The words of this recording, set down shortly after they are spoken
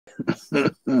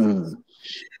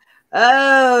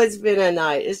Oh, it's been a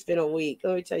night. It's been a week.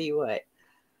 Let me tell you what.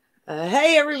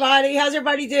 Hey, everybody. How's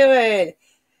everybody doing?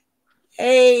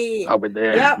 Hey. Over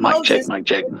there. Yeah, Mic check, Moses. mic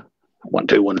check. 1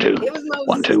 2 1 2. It was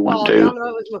 1 Moses' 2 1 fault. Y'all 2. know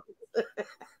it was Moses.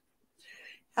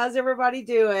 How's everybody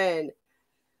doing?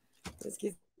 Let's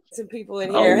get some people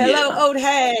in here. Oh, Hello, yeah. Old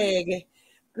Hag.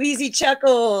 Greasy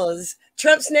Chuckles.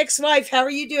 Trump's next wife. How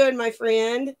are you doing, my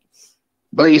friend?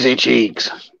 Bleezy cheeks.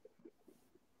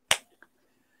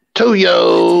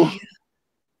 Tuyo.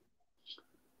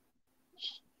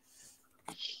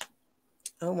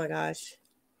 Oh my gosh.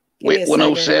 Wit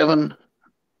 107.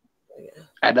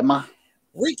 Adama.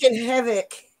 Wreaking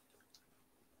havoc.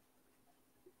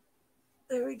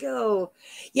 There we go.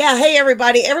 Yeah. Hey,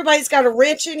 everybody. Everybody's got a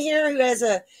wrench in here who has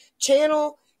a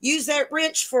channel. Use that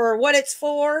wrench for what it's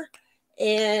for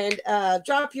and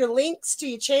drop your links to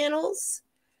your channels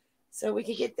so we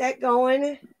can get that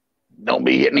going. Don't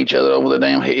be hitting each other over the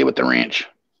damn head with the wrench.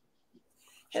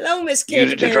 Hello, Miss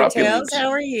Use it to drop your Tails. links. How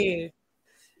are you?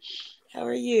 How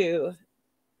are you?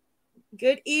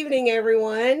 Good evening,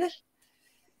 everyone.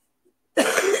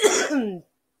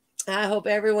 I hope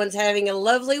everyone's having a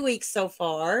lovely week so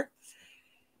far.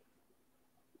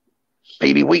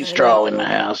 Petey Wheatstraw in the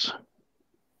house.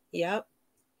 Yep.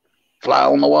 Fly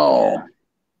on the wall.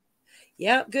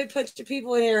 Yep. Good bunch of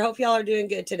people in here. Hope y'all are doing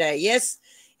good today. Yes,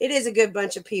 it is a good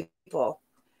bunch of people.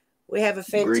 We have a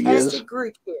fantastic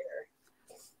group here.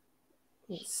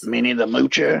 Minnie the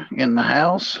Moocher in the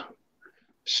house.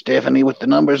 Stephanie with the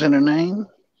numbers in her name.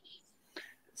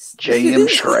 J.M.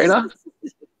 Schrader.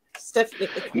 Stephanie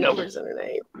with numbers in her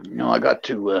name. You know, I got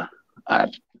to, I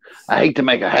hate to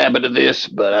make a habit of this,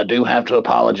 but I do have to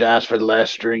apologize for the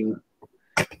last stream.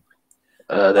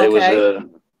 There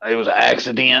was an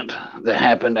accident that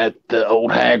happened at the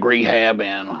Old Hag Rehab,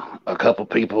 and a couple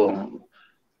people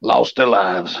lost their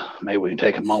lives. Maybe we can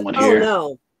take a moment here. Oh,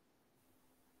 no.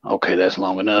 Okay, that's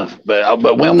long enough.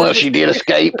 But Wilma, she did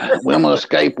escape. Wilma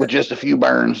escaped with just a few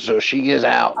burns, so she is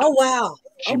out. Oh, wow.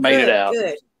 She made it out.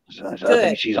 Good. So I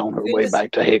think she's on her way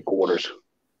back to headquarters.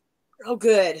 Oh,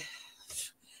 good.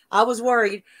 I was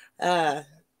worried.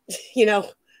 You know,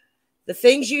 the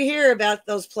things you hear about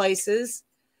those places,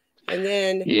 and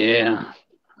then yeah,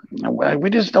 we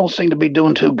just don't seem to be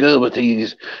doing too good with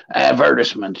these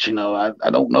advertisements. You know, I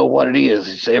don't know what it is.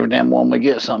 It's every damn one we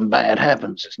get, something bad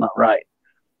happens. It's not right.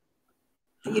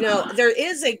 You know, there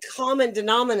is a common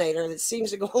denominator that seems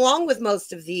to go along with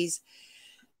most of these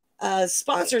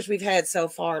sponsors we've had so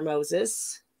far,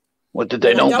 Moses. What did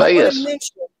they don't pay us?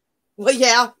 Well,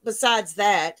 yeah, besides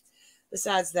that,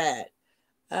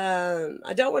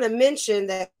 I don't want to mention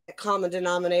that common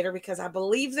denominator because I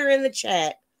believe they're in the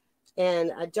chat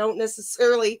and I don't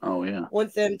necessarily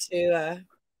want them to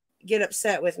get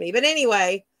upset with me. But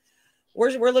anyway,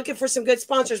 we're looking for some good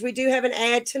sponsors. We do have an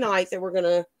ad tonight that we're going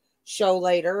to show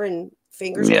later, and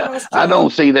fingers crossed. I don't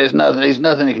see there's nothing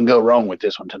that can go wrong with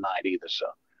this one tonight either. So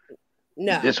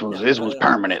no, this was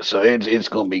permanent, so it's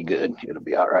gonna be good. It'll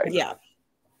be all right. Yeah.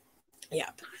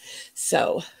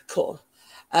 So cool.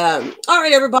 All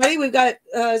right, everybody, we've got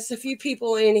a few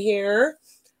people in here.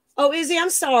 Oh, Izzy, I'm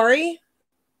sorry.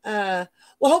 Well,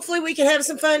 hopefully we can have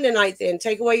some fun tonight. Then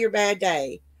take away your bad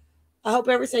day. I hope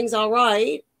everything's all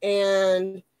right,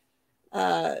 and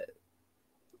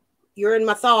you're in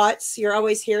my thoughts. You're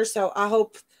always here, so I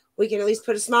hope we can at least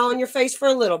put a smile on your face for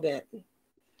a little bit.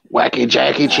 Wacky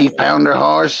Jackie, Chief Pounder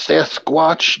Horse, Seth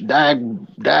Squatch,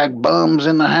 Dag Bums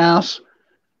in the house.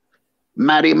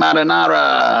 Matty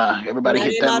Marinara. Everybody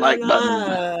hit that like button.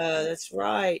 That's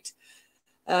right.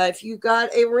 If you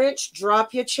got a wrench,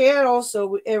 drop your channel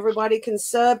so everybody can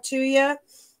sub to you.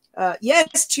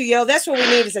 Yes, Tuyo, that's what we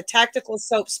need is a tactical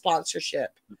soap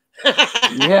sponsorship.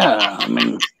 Yeah, I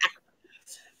mean,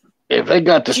 if they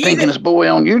got the stinkingest boy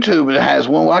on YouTube that has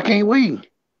one, why can't we?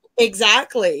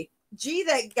 Exactly. Gee,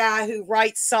 that guy who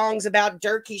writes songs about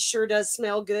Durkee sure does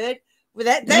smell good. Well,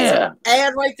 that's an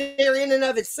ad right there in and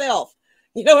of itself.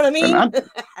 You know what I mean?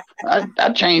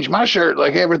 I change my shirt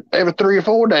like every 3 or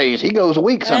 4 days. He goes a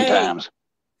week sometimes.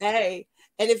 Hey,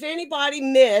 and if anybody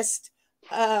missed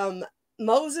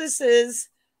Moses's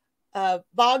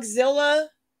Bogzilla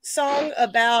song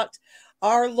about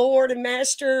our Lord and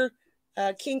Master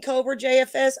King Cobra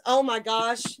JFS. Oh my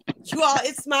gosh, you all!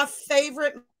 It's my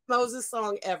favorite Moses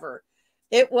song ever.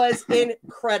 It was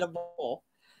incredible.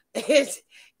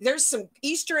 There's some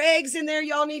Easter eggs in there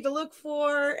y'all need to look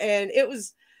for, and it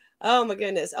was, oh my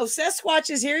goodness. Oh, Sasquatch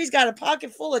is here. He's got a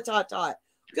pocket full of Tot.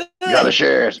 Good. Gotta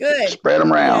share it. Good. Spread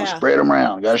them around. Yeah. Spread them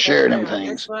around. Gotta share them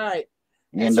things. That's right.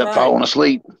 You end up falling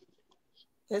asleep.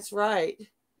 That's right.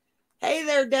 Hey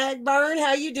there, Dagburn.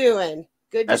 How you doing?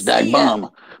 Good to That's see Dag you. Bum.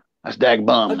 That's Dag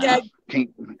Bum. Oh, Now. okay.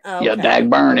 Yeah, Dag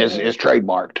Burn is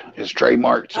trademarked. It's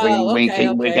trademarked. So we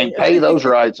can't pay those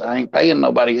rights. I ain't paying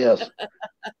nobody else.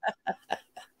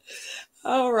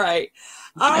 All right.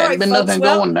 There's been nothing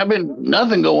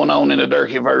going on in the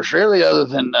Durkeeverse really, other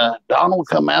than Donald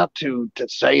come out to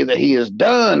say that he is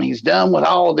done. He's done with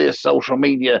all this social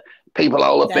media people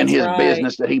all up in his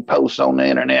business that he posts on the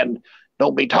internet.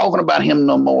 Don't be talking about him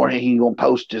no more. He gonna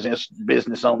post his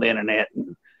business on the internet.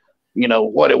 And, you know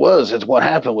what it was? Is what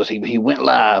happened was he went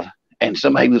live and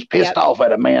somebody was pissed off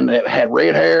at a man that had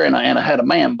red hair and had a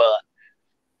man bun.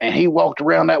 And he walked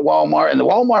around that Walmart, and the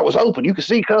Walmart was open. You could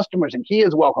see customers and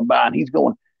kids walking by, and he's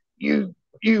going, you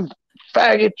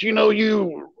faggot, you know,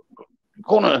 you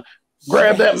gonna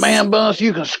grab that man bun so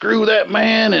you can screw that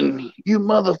man, and you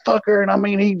motherfucker. And I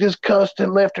mean, he just cussed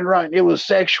and left and right. It was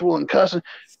sexual and cussing.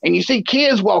 And you see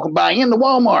kids walking by in the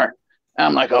Walmart.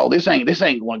 I'm like, oh, this ain't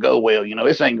gonna go well, you know,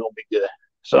 this ain't gonna be good.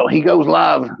 So he goes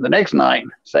live the next night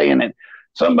saying that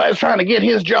somebody's trying to get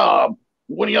his job.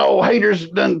 One of y'all haters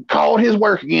done called his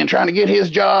work again, trying to get his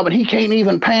job, and he can't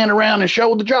even pan around and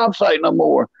show the job site no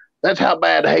more. That's how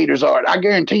bad the haters are. I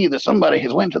guarantee you that somebody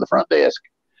has went to the front desk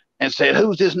and said,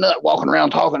 who's this nut walking around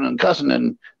talking and cussing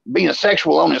and being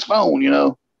sexual on his phone, you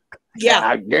know? Yeah. And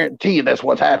I guarantee you that's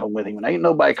what's happened with him. And ain't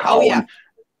nobody calling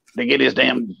to get his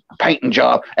damn painting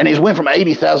job. And he's went from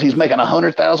 $80,000, he's making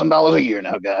 $100,000 a year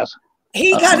now, guys.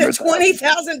 He got a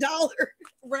 $20,000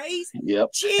 raise. Yep.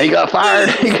 Jeez. He got fired.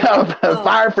 He got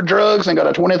fired for drugs and got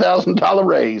a $20,000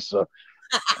 raise. So,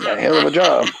 a hell of a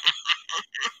job.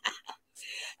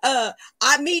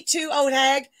 Me too, old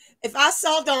hag. If I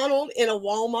saw Donald in a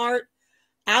Walmart,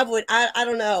 I would. I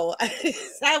don't know.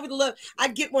 I would look.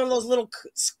 I'd get one of those little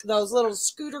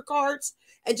scooter carts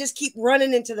and just keep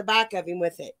running into the back of him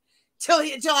with it till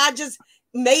I just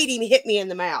made him hit me in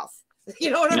the mouth.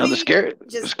 You know what I mean? The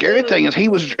scary thing is he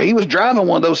was driving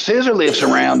one of those scissor lifts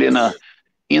around in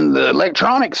the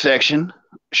electronics section,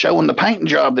 showing the painting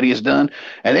job that he's done,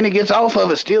 and then he gets off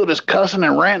of it still just cussing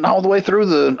and ranting all the way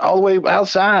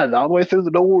outside, all the way through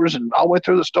the doors and all the way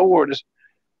through the store, just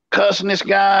cussing this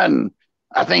guy. And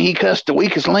I think he cussed the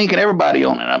weakest link and everybody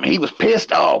on it. I mean, he was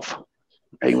pissed off.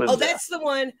 That's the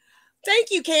one.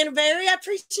 Thank you, Canterbury.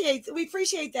 We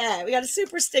appreciate that. We got a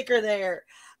super sticker there.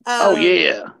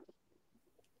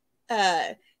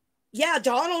 Yeah,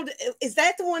 Donald, is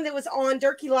that the one that was on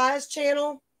Durkee Live's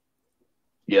channel?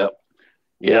 Yep.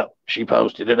 She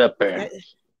posted it up there.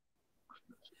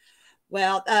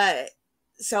 Well,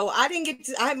 so I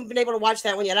haven't been able to watch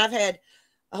that one yet. I've had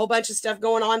a whole bunch of stuff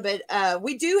going on, but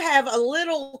we do have a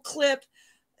little clip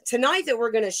tonight that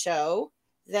we're going to show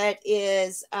that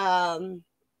is,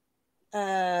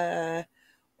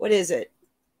 what is it?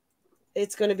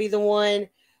 It's going to be the one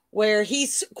where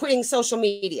he's quitting social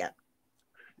media.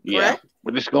 Yeah,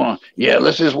 we're just going to,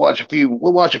 let's just watch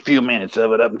we'll watch a few minutes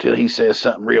of it up until he says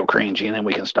something real cringy, and then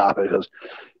we can stop it because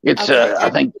it's, I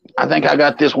think I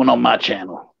got this one on my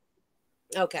channel.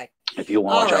 Okay. If you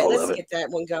want to watch all of it. Let's get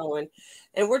that one going.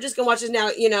 And we're just going to watch this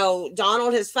now. You know,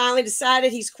 Donald has finally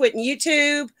decided he's quitting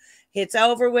YouTube. It's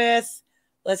over with.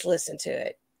 Let's listen to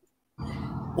it.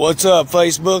 What's up,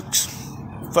 Facebookers,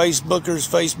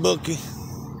 Facebooky?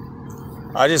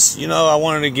 I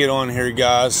wanted to get on here,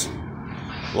 guys.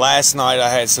 Last night I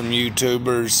had some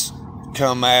YouTubers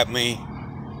come at me.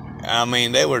 I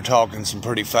mean, they were talking some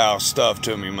pretty foul stuff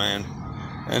to me, man.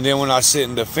 And then when I sit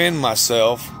and defend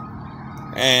myself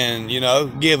and,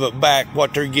 give it back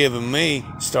what they're giving me,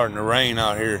 it's starting to rain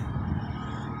out here,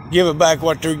 give it back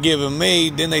what they're giving me,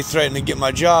 then they threaten to get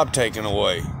my job taken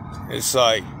away. It's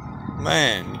like,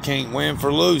 man, you can't win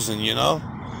for losing,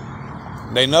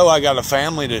 They know I got a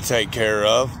family to take care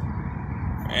of.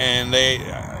 And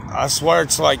I swear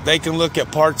it's like they can look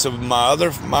at parts of my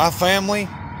family.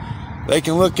 They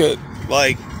can look at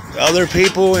like other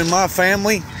people in my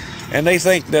family and they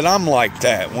think that I'm like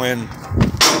that when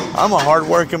I'm a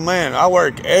hardworking man. I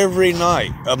work every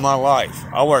night of my life.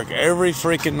 I work every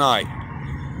freaking night.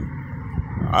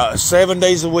 7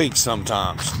 days a week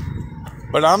sometimes.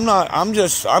 But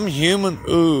I'm human.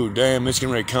 Ooh, damn, it's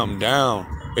getting ready to come down.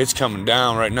 It's coming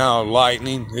down right now.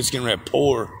 Lightning. It's getting ready to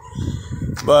pour.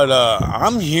 But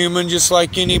I'm human just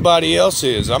like anybody else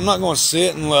is. I'm not going to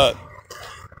sit and let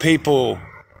people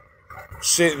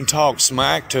sit and talk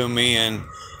smack to me. And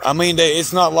I mean,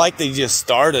 it's not like they just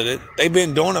started it. They've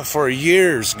been doing it for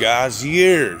years, guys,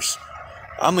 years.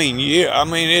 I mean,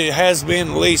 it has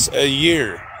been at least a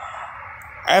year.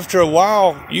 After a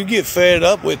while, you get fed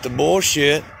up with the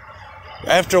bullshit.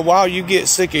 After a while, you get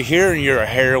sick of hearing you're a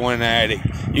heroin addict.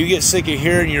 You get sick of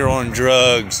hearing you're on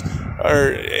drugs.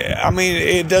 Or, I mean,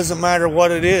 it doesn't matter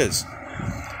what it is.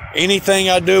 anything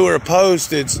I do or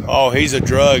post, it's, oh, he's a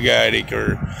drug addict,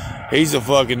 or he's a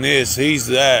fucking this, he's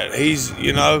that, he's,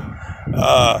 you know,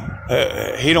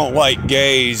 he don't like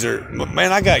gays, or,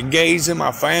 man, I got gays in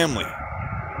my family.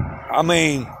 I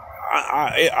mean,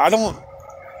 I'm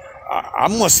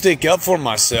going to stick up for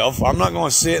myself. I'm not going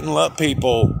to sit and let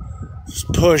people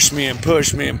push me and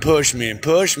push me and push me and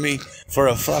push me for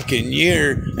a fucking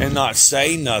year and not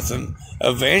say nothing.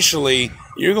 Eventually,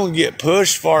 you're going to get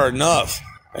pushed far enough,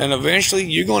 and eventually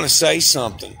you're going to say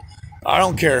something. I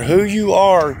don't care who you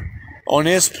are on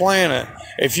this planet.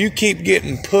 If you keep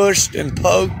getting pushed and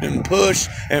poked and pushed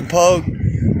and poked,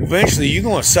 eventually you're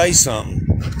going to say something.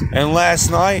 And last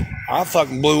night, I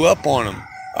fucking blew up on them.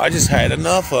 I just had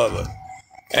enough of it.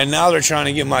 And now they're trying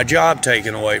to get my job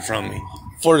taken away from me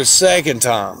for the second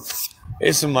time.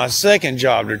 It's my second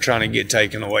job they're trying to get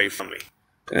taken away from me.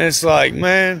 And it's like,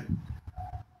 man,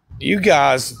 you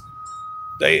guys,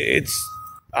 I'm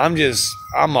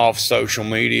off social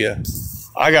media.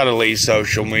 I gotta leave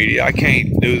social media. I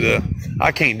can't do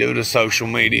the social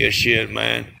media shit,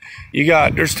 man.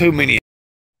 There's too many.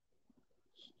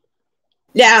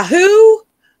 Now, who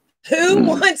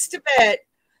wants to bet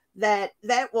that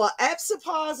will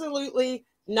absolutely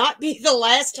not be the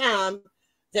last time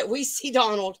that we see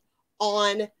Donald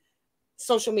on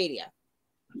social media?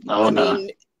 Oh, no. Mean,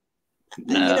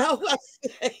 no. You know,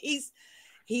 he's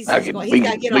got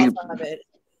to get off of it.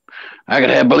 I could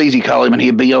have Bleezy call him and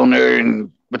he'd be on there and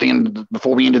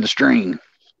before we ended the stream.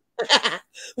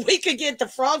 We could get the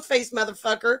frog face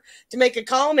motherfucker to make a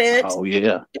comment. Oh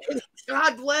yeah.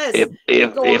 God bless. If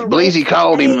Bleezy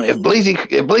called him, if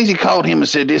Bleezy called him and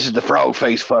said this is the frog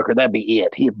face fucker, that'd be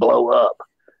it. He'd blow up.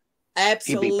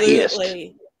 Absolutely. He'd be pissed.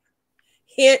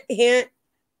 Hint, hint.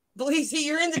 Bleezy,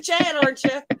 you're in the chat, aren't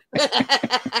you?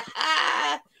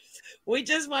 We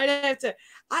just might have to.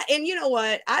 And you know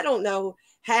what? I don't know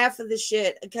half of the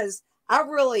shit because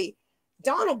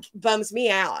Donald bums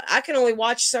me out. I can only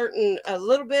watch a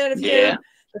little bit of him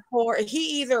before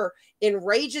he either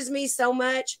enrages me so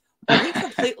much or he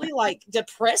completely like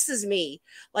depresses me.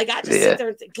 Like I just sit there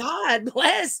and think, God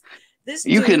bless this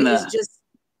dude is just.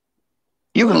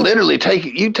 You can literally take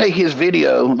his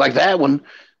video like that one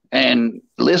and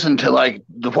listen to like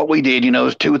what we did, you know,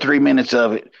 it's 2 or 3 minutes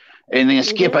of it. And then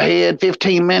skip ahead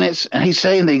 15 minutes, and he's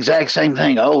saying the exact same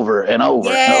thing over and over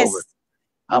and over.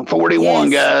 I'm 41,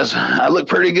 guys. I look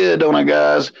pretty good, don't I,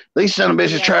 guys? These son of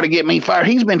bitches try to get me fired.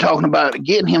 He's been talking about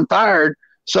getting him fired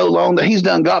so long that he's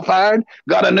got fired,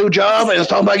 got a new job, and is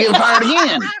talking about getting fired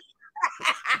again.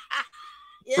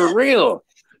 For real.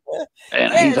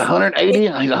 And he's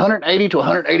 180 to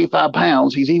 185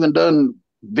 pounds. He's even done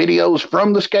videos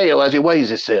from the scale as he weighs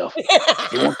himself.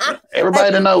 He wants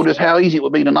everybody to know just how easy it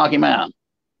would be to knock him out.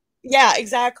 Yeah,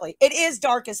 exactly. It is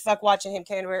dark as fuck watching him,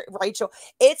 Rachel.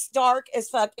 It's dark as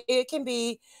fuck. It can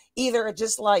be either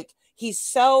just like he's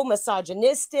so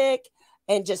misogynistic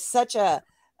and just such a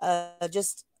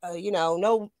you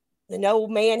know, no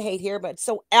man hate here, but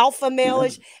so alpha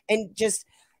male-ish and just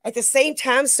at the same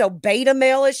time so beta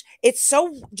male-ish. It's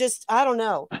so just I don't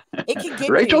know. It can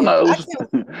get Rachel knows.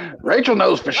 Rachel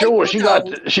knows for sure. She got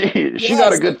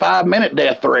a good 5-minute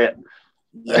death threat.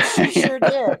 Yes, she sure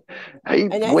did. He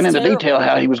went into detail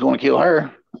how he was going to kill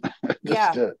her.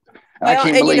 Yeah. I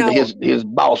can't believe that his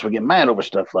boss would get mad over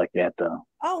stuff like that, though.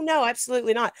 Oh, no,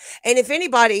 absolutely not. And if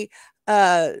anybody,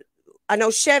 I know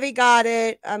Chevy got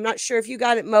it. I'm not sure if you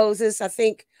got it, Moses. I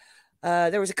think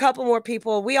there was a couple more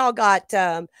people. We all got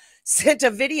sent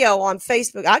a video on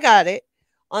Facebook. I got it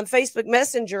on Facebook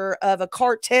Messenger of a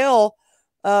cartel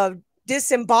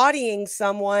disembodying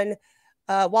someone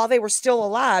while they were still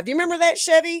alive. Do you remember that,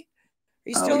 Chevy? Are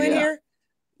you still in here?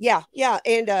 Yeah.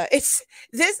 And it's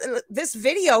this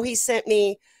video he sent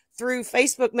me through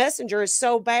Facebook Messenger is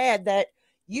so bad that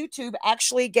YouTube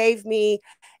actually gave me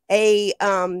a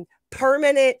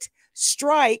permanent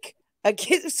strike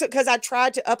because I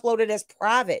tried to upload it as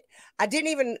private. I didn't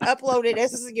even upload it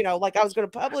as, you know, like I was going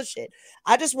to publish it.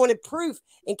 I just wanted proof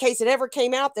in case it ever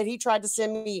came out that he tried to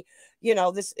send me, you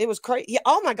know, this. It was crazy. Yeah,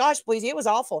 oh my gosh, please. It was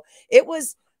awful. It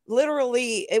was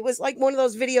literally, it was like one of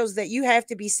those videos that you have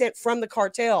to be sent from the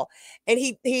cartel. And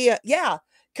he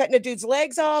cutting a dude's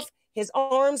legs off, his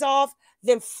arms off,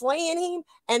 then flaying him.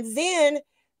 And then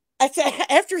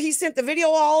after he sent the video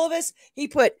to all of us, he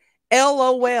put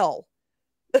LOL.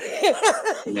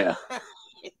 Yeah.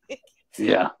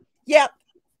 Yep.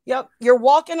 You're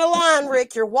walking a line,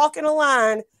 Rick. You're walking a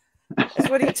line. That's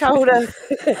what he told us.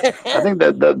 I think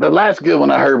the last good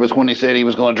one I heard was when he said he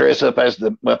was going to dress up as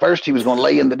first he was going to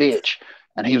lay in the ditch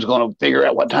and he was going to figure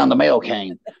out what time the mail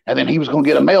came. And then he was going to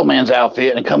get a mailman's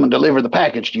outfit and come and deliver the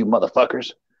package to you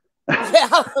motherfuckers.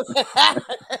 Yeah.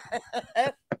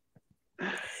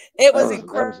 It was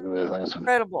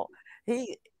incredible.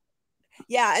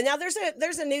 Yeah, and now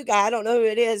there's a new guy. I don't know who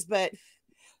it is, but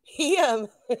he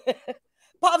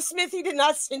Bob Smith, he did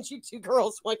not send you 2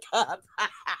 girls, 1 cup.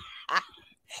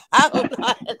 I hope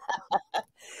not.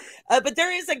 But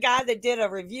there is a guy that did a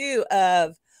review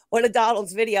of one of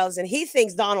Donald's videos, and he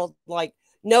thinks Donald like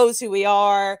knows who we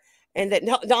are, and that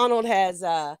Donald has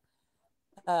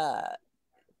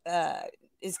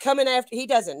is coming after. He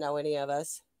doesn't know any of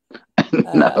us.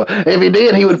 No, if he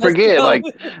did, he would forget. Like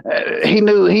he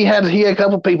knew he had a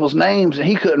couple people's names, and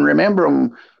he couldn't remember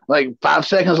them. Like 5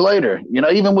 seconds later, you know,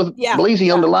 even with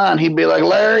Bleezy on the line, he'd be like,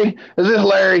 "Larry, is this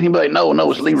Larry?" And he'd be like, "No,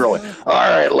 it's Leroy." All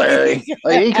right, Larry.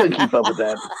 Like, he couldn't keep up with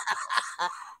that.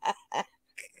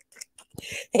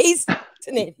 He's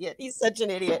an idiot. He's such an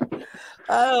idiot.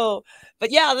 Oh,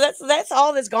 but yeah, that's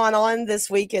all that's gone on this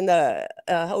week in the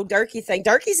whole Durkee thing.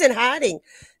 Durkee's in hiding.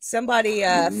 Somebody,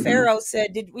 Pharaoh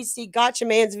said, "Did we see Gotcha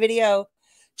Man's video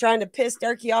trying to piss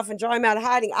Durkee off and draw him out of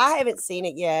hiding?" I haven't seen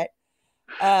it yet.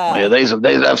 Yeah,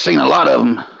 I've seen a lot of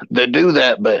them that do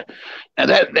that, but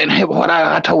what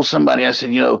I told somebody, I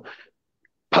said, you know,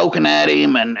 poking at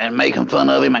him and making fun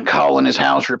of him and calling his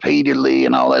house repeatedly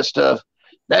and all that stuff,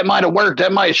 that might have worked.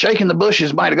 That might have shaken the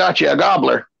bushes, might have got you a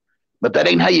gobbler, but that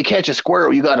ain't how you catch a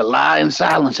squirrel. You got to lie in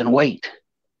silence and wait.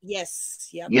 Yes.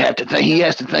 Yep. You have to think. He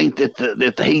has to think that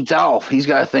the heat's off. He's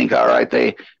got to think, all right,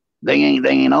 they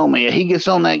ain't on me. He gets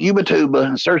on that YouTuber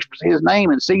and searches for his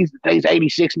name and sees that there's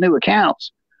 86 new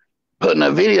accounts putting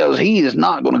up videos. He is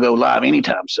not going to go live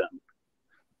anytime soon.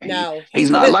 No, he's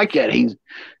not like that. He's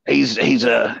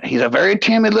a very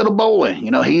timid little boy. You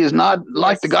know, he is not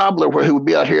like the gobbler who would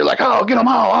be out here like, oh, I'll get them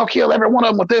all. I'll kill every one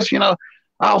of them with this. You know,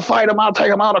 I'll fight them. I'll take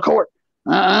them out of court.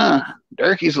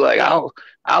 Durkee's like,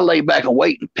 I'll lay back and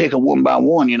wait and pick them one by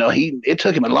one. You know, it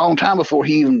took him a long time before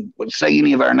he even would say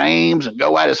any of our names and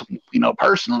go at us, you know,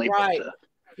 personally. Right. But,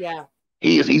 yeah.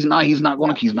 He's not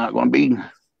going to be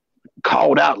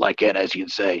called out like that, as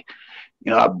you'd say.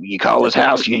 You know, you call his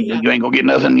house, you ain't gonna get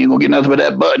nothing. You ain't gonna get nothing but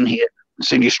that button hit.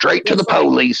 Send you straight to the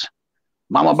police.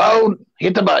 Mama Bode,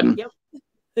 hit the button. Yep.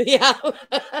 Yeah.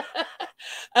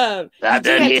 I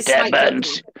done hit that button.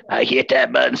 I hit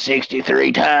that button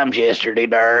 63 times yesterday,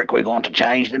 Dirk. We're going to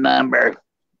change the number.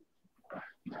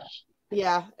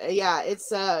 Yeah.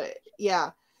 It's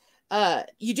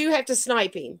you do have to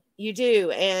snipe him. You do,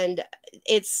 and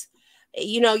it's,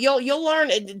 you know, you'll learn.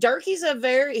 Durkee's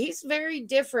he's very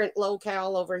different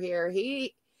locale over here.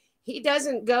 He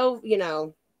doesn't go, you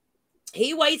know,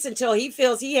 he waits until he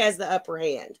feels he has the upper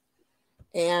hand.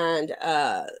 And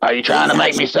are you trying to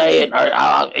make me say it?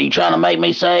 Are you trying to make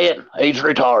me say it? He's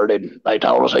retarded. They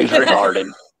told us he's retarded.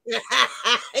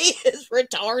 He is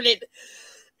retarded.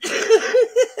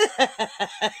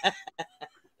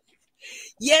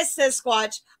 Yes,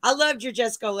 Sasquatch. I loved your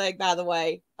Jesco leg, by the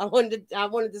way. I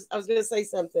was going to say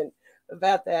something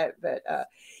about that, but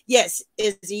yes,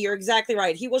 Izzy, you're exactly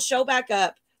right. He will show back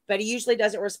up, but he usually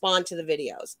doesn't respond to the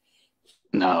videos.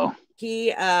 No.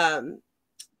 He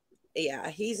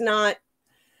he's not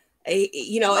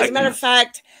you know, as a matter of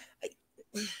fact,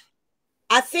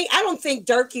 I don't think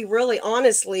Durkee really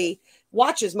honestly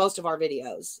watches most of our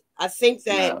videos. I think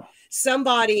that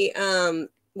somebody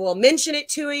will mention it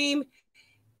to him,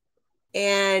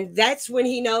 and that's when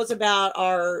he knows about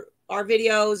our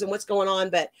videos and what's going on,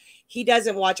 but he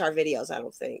doesn't watch our videos, I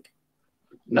don't think.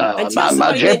 No,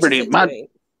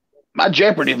 my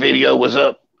Jeopardy video was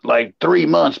up like 3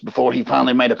 months before he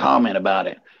finally made a comment about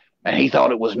it, and he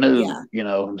thought it was new. Yeah. You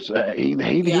know, so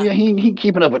he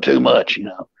keeping up with too much. You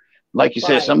know, like you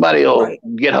said, somebody will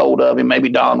get hold of him. Maybe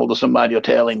Donald or somebody will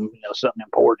tell him, you know, something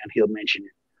important, and he'll mention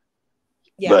it.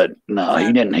 Yeah. But no,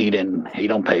 he didn't. He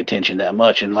don't pay attention that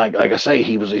much. And like I say,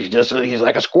 he's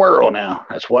like a squirrel now.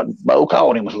 That's what Bo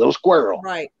called him, was a little squirrel.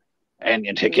 Right. And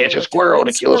to catch a squirrel,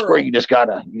 to kill a squirrel, you just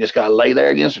gotta lay there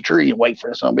against a tree and wait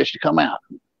for some bitch to come out.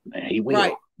 And he will.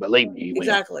 Right. Believe me, he will.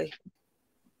 Exactly.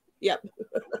 Yep.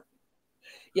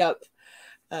 Yep.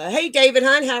 Hey, David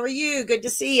Hunt, how are you? Good to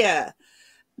see you.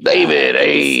 David,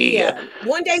 hey.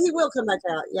 One day he will come back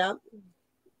out. Yep.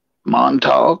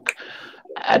 Montauk,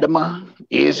 Adama,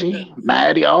 Izzy,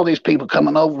 Maddie, all these people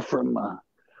coming over from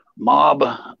mob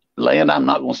land. I'm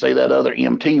not going to say that other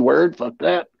MT word. Fuck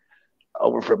that.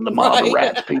 Over from the mob of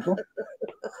rats people.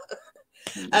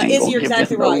 Izzy, you're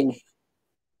exactly right.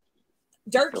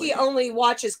 Durkee only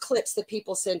watches clips that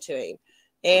people send to him.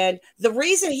 And the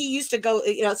reason he used to go,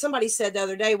 you know, somebody said the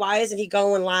other day, why isn't he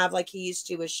going live like he used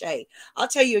to with Shay? I'll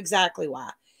tell you exactly why.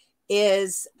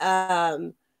 Is that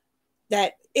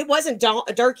it wasn't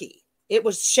Durkee. It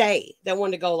was Shay that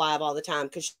wanted to go live all the time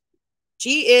because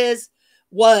She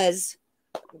was,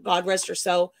 God rest her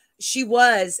soul, she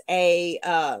was a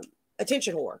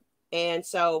attention whore. And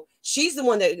so she's the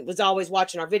one that was always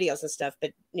watching our videos and stuff.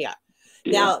 But yeah.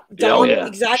 Now, Dawn,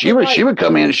 exactly. She would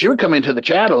come in. She would come into the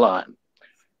chat a lot.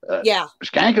 Yeah.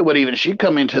 Skanka would she'd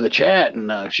come into the chat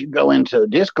and she'd go into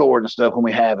Discord and stuff when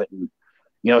we have it. And,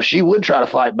 she would try to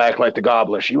fight back like the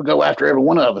Gobbler. She would go after every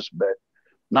one of us, but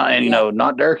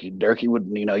not Durkee. Durkee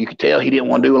would, you could tell he didn't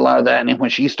want to do a lot of that. And then when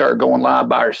she started going live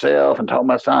by herself and talking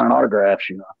about signing autographs,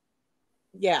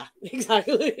 Yeah,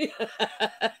 exactly.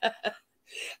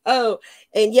 Oh,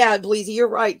 and yeah, Bleezy, you're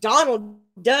right. Donald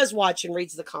does watch and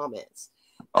reads the comments.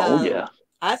 Oh, yeah.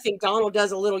 I think Donald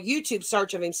does a little YouTube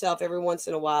search of himself every once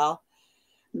in a while.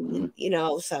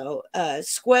 Mm-hmm. So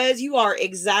Squez, you are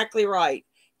exactly right.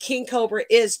 King Cobra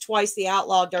is twice the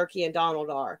outlaw Durkee and Donald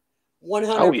are. 100%.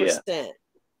 Oh, yeah.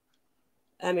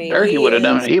 I mean, Durkee would have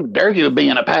done it. Durkee would be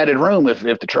in a padded room if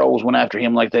the trolls went after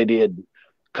him like they did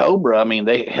Cobra. I mean,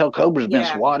 Cobra's been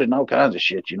swatted and all kinds of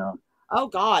shit, Oh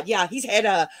God, yeah, he's had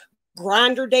a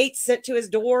grinder date sent to his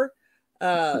door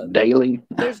daily.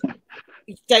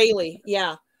 Daily,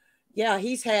 yeah.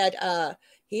 He's had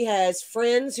he has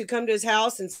friends who come to his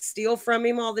house and steal from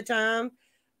him all the time.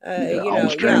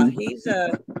 He's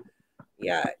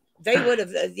they would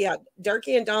have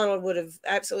Durkee and Donald would have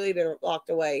absolutely been locked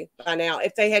away by now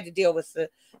if they had to deal with the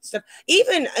stuff.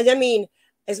 Even, I mean,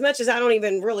 as much as I don't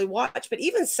even really watch, but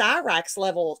even Cyrax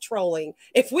level trolling,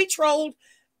 if we trolled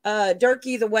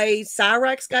Durkee the way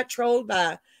Cyrax got trolled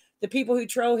by the people who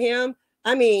troll him,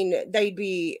 I mean, they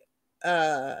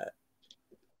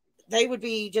would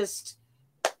be just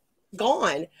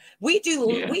gone. We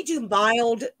do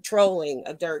mild trolling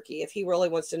of Durkee if he really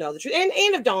wants to know the truth,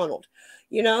 and of Donald,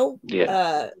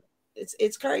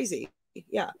 it's crazy.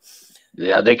 Yeah,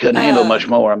 they couldn't handle much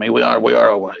more. I mean, we're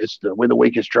the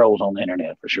weakest trolls on the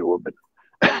internet for sure, but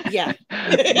yeah,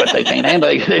 but they can't handle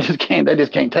it. They just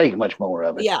can't take much more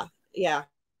of it. Yeah,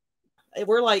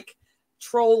 we're like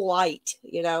troll light,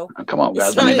 Come on,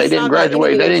 guys. I mean, they didn't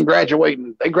graduate. They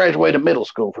graduated middle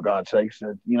school, for God's sake.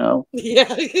 So, Yeah,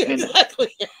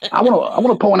 exactly. I want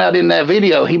to point out in that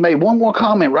video, he made one more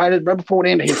comment right before the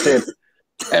end. He said,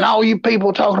 "And all you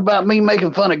people talking about me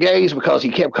making fun of gays," because he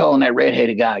kept calling that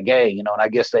redheaded guy gay, and I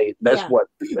guess that's what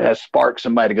has sparked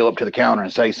somebody to go up to the counter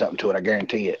and say something to it. I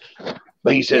guarantee it.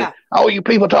 But he said, "All you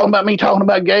people talking about me talking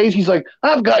about gays." He's like,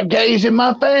 "I've got gays in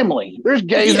my family. There's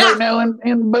gays right now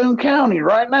in Boone County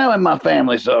right now in my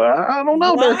family. So I don't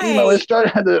know, Durkee. It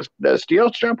started the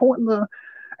steel start pointing the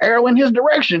arrow in his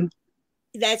direction."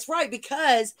 That's right,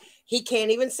 because he can't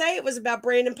even say it was about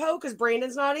Brandon Poe because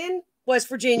Brandon's not in West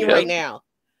Virginia right now.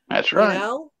 That's right.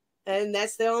 And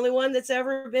that's the only one that's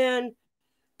ever been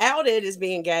outed as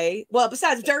being gay. Well,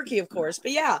 besides Durkee, of course.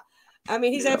 But yeah, I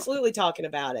mean, he's absolutely talking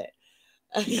about it.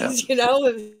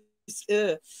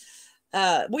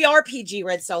 We are PG,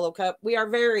 Red Solo Cup. We are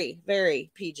very,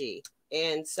 very PG.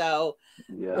 And so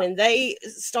when they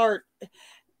start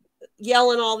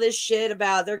yelling all this shit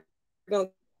about they're going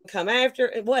to come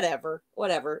after, whatever.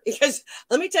 Because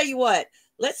let me tell you what,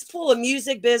 let's pull a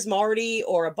Music Biz Marty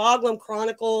or a Boglum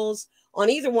Chronicles on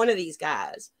either one of these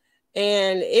guys.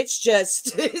 And it's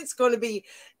going to be,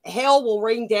 hell will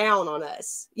rain down on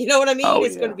us. You know what I mean?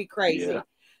 It's going to be crazy.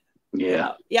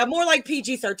 Yeah, more like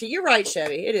PG-13. You're right,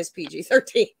 Chevy. It is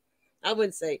PG-13. I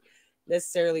wouldn't say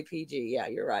necessarily PG. Yeah,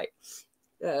 you're right.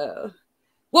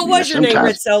 What was your name,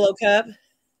 Red Solo Cup?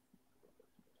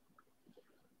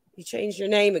 You changed your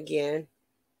name again.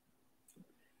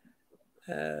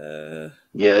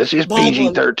 It's just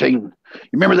PG-13. You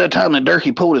remember that time that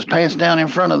Durkee pulled his pants down in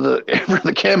front of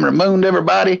the camera and mooned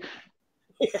everybody?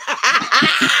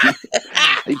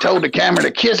 He told the camera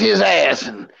to kiss his ass,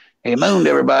 and he mooned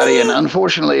everybody, and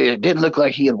unfortunately, it didn't look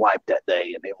like he had wiped that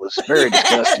day, and it was very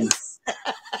disgusting.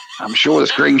 I'm sure the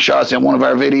screenshot's in one of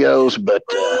our videos, but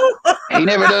he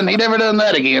never done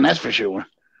that again. That's for sure.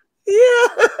 Yeah.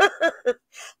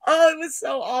 Oh, it was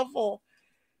so awful.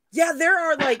 Yeah, there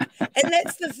are and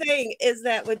that's the thing is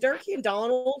that with Durkee and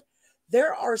Donald,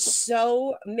 there are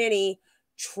so much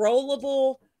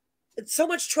trollable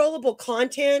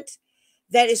content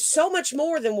that is so much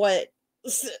more than what,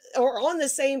 or on the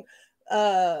same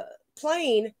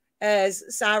plane as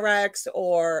Cyrax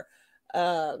or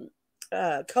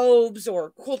Cobes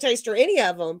or Cool Taste or any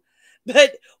of them,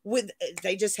 but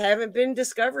they just haven't been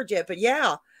discovered yet. But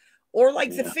or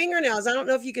the fingernails. I don't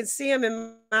know if you can see them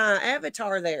in my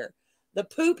avatar there. The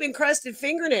poop encrusted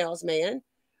fingernails, man.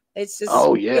 It's just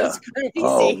it's crazy.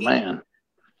 Oh man.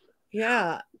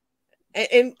 Yeah.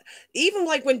 And even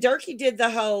when Durkee did the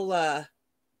whole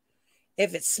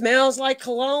If it smells like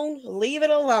cologne, leave it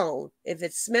alone. If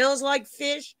it smells like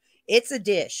fish, it's a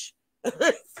dish.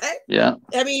 Yeah.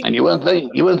 I mean, and you wouldn't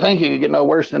think it could get no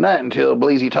worse than that until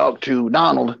Bleezy talked to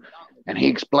Donald, and he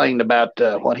explained about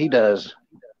what he does.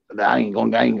 I ain't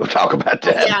gonna talk about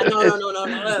that. Yeah, no.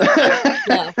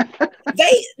 Yeah.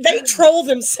 They troll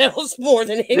themselves more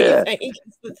than anything.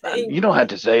 Yeah. You don't have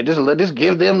to say it. Just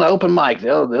give them the open mic.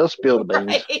 They'll spill the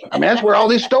beans. Right. I mean, that's where all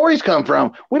these stories come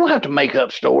from. We don't have to make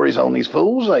up stories on these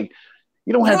fools. Like,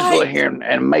 you don't have to go in here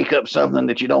and make up something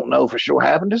that you don't know for sure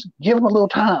happened. Just give them a little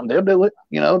time. They'll do it.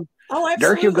 You know. Oh,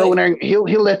 absolutely. Dirk, he'll go in there and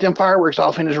he'll let them fireworks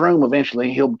off in his room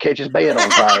eventually. He'll catch his bed on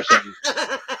fire or something.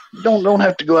 Don't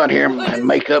have to go out here and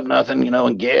make up nothing, you know,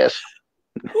 and guess.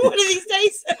 One of these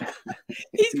days,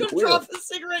 he's going to drop a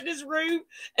cigarette in his room,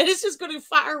 and it's just going to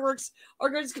fireworks are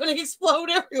just going to explode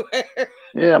everywhere.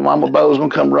 Yeah, Mama Bo's going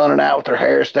to come running out with her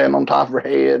hair standing on top of her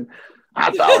head.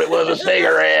 I thought it was a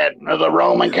cigarette. It was a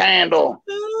Roman candle.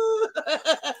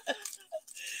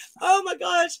 Oh my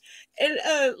gosh! And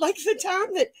like the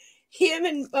time that him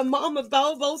and Mama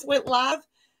Bo both went live.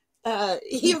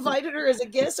 He invited her as a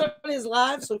guest on his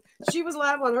live, so she was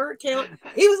live on her account.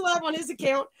 He was live on his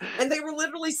account, and they were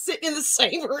literally sitting in the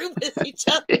same room with each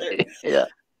other. Yeah.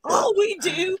 All we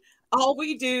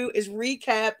do is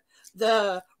recap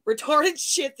the retarded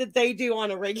shit that they do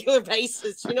on a regular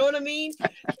basis. You know what I mean?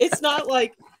 It's not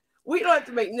like we don't have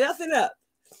to make nothing up.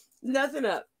 Nothing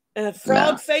up. And a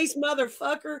frog face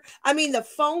motherfucker. I mean, the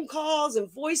phone calls and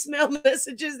voicemail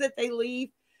messages that they leave.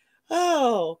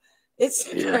 Oh. It's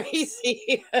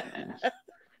crazy.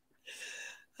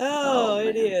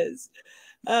 It is.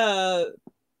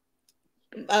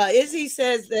 Izzy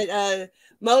says that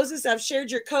Moses, I've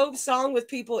shared your Cove song with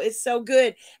people. It's so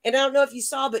good. And I don't know if you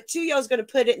saw, but Tuyo's going to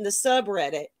put it in the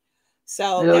subreddit.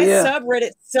 So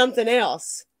subreddit's something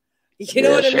else. You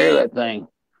know what I mean? Share that thing.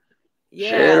 Yeah,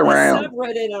 share it around.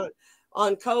 Subreddit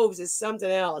on Coves is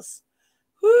something else.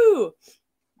 Whoo.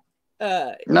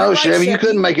 No, Chevy, you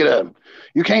couldn't make it up.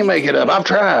 You can't make it up. I've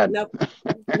tried. No.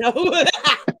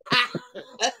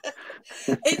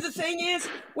 And the thing is,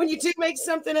 when you do make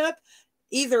something up,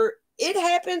 either it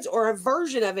happens or a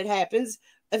version of it happens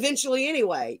eventually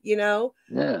anyway, you know?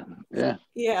 Yeah.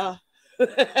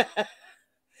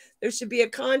 There should be a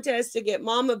contest to get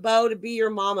Mama Bo to be your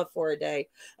mama for a day.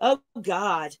 Oh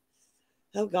God.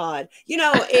 You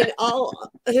know, in all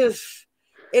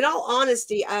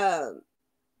honesty,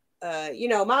 you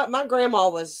know, my grandma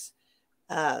was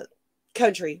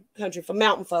country from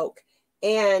mountain folk,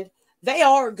 and they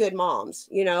are good moms.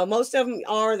 You know, most of them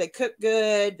are. They cook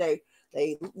good.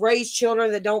 They raise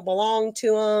children that don't belong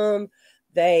to them.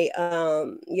 They,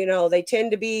 you know, they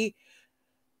tend to be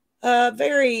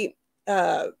very,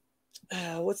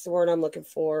 what's the word I'm looking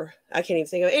for? I can't even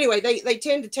think of it. Anyway, they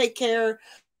tend to take care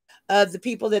of the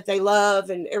people that they love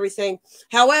and everything.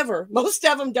 However, most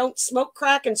of them don't smoke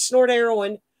crack and snort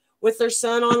heroin with their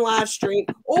son on live stream,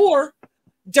 or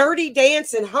dirty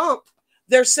dance and hump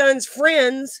their son's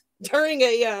friends during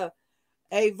a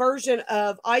version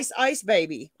of Ice Ice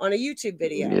Baby on a YouTube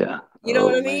video. Yeah. You know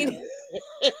what I mean?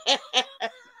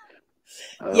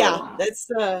 Yeah, that's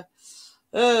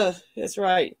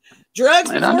right.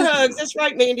 Drugs before hugs. That's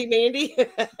right, Mandy.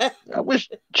 I wish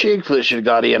Chigfoot should have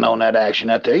got in on that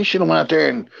action out there. He should have went out there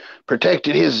and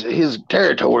protected his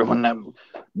territory when that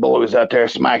boy was out there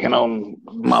smacking on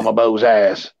Mama Bo's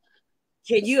ass.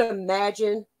 Can you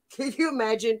imagine?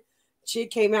 Chig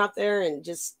came out there and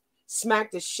just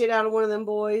smacked the shit out of one of them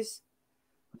boys.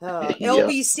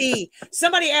 LBC.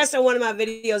 Somebody asked on one of my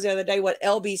videos the other day what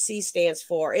LBC stands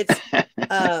for. It's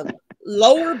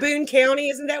Lower Boone County.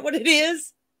 Isn't that what it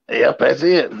is? Yep, that's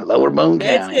it. Lower Boone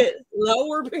County. That's it.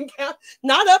 Lower Boone County.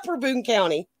 Not Upper Boone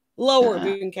County. Lower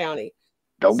Boone County.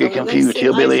 Don't get confused.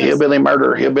 Hillbilly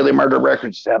murder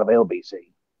records out of LBC.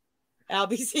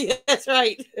 LBC, that's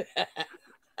right.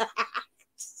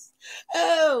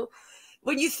 Oh,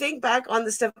 when you think back on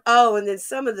the stuff, and then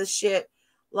some of the shit,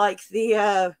 like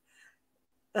the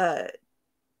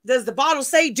does the bottle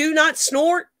say do not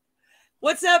snort?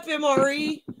 What's up,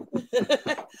 MRE?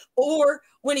 Or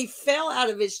when he fell out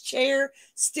of his chair,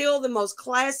 still the most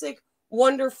classic,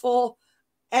 wonderful,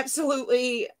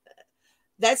 absolutely,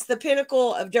 that's the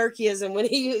pinnacle of Durkeyism when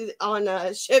he, on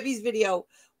Chevy's video,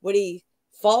 when he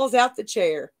falls out the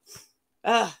chair.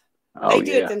 They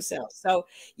do it themselves. So,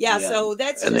 so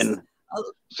that's and just... Then,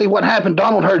 see what happened.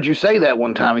 Donald heard you say that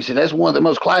one time. He said that's one of the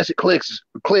most classic clips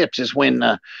is when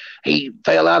he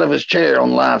fell out of his chair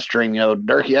on live stream. You know,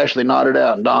 Durkee actually nodded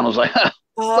out, and Donald's like,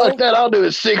 "Fuck that! I'll do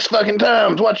it 6 fucking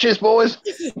times. Watch this, boys."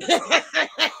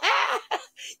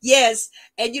 Yes.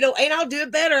 And, and I'll do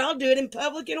it better. I'll do it in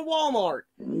public in a Walmart.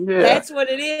 Yeah. That's what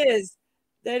it is.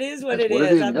 That is what it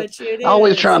is. I bet you it is.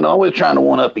 Always trying to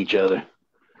one up each other.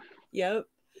 Yep.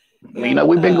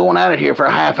 We've been going at it here for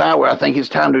a half hour. I think it's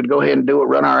time to go ahead and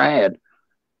run our ad.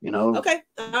 Okay.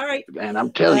 All right. And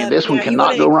I'm telling you, this one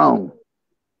cannot go wrong.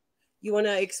 You want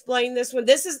to explain this one?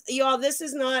 This is, y'all, this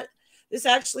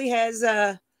actually has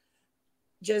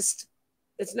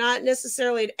it's not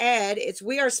necessarily an ad.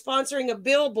 We are sponsoring a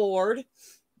billboard.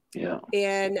 Yeah.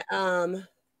 And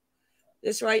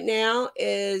this right now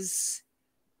is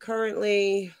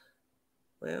currently,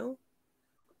 well,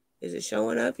 is it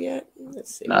showing up yet?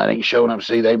 Let's see. No, it ain't showing up.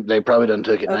 See, they probably done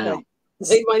took it now.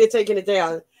 They might have taken it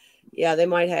down. Yeah, they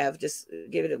might have. Just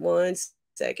give it 1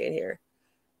 second here.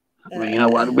 I mean, you know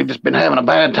what? We've just been having a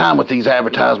bad time with these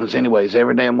advertisements anyways.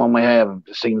 Every damn one we have,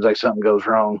 it seems like something goes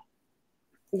wrong.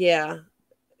 Yeah.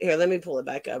 Here, let me pull it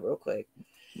back up real quick.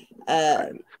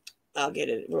 I'll get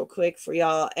it real quick for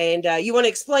y'all. And you want to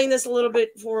explain this a little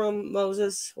bit for him,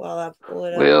 Moses, while I pull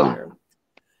it up? Well,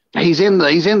 he's in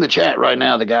the chat right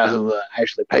now, the guy who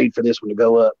actually paid for this one to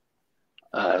go up.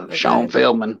 Okay. Sean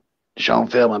Feldman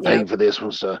paid for this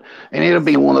one. So, and it'll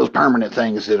be one of those permanent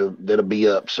things that'll be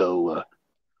up. So,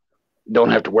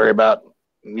 don't have to worry about,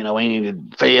 any of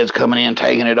the feds coming in,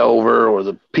 taking it over, or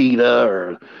the PETA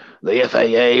or the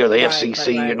FAA or the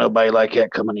FCC or nobody like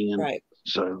that coming in. Right.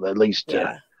 So at least,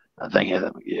 I think, if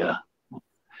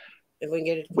we can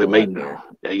get it,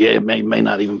 it may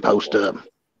not even post up.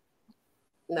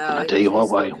 No, I tell you what,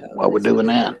 while we're doing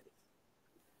that.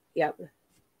 Yep.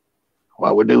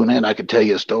 While we're doing that, I could tell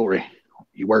you a story.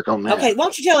 You work on that. Okay, why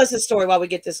don't you tell us a story while we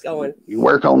get this going? You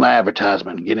work on the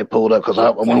advertisement, getting it pulled up, because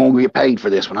we won't get paid for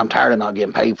this one. I'm tired of not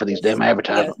getting paid for these damn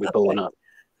advertisements we're pulling up.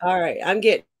 All right, I'm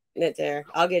getting it there.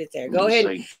 I'll get it there. Go ahead.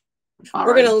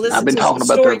 We're going to listen to some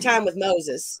story time with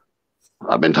Moses.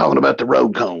 I've been talking about the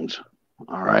road cones.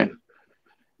 All right.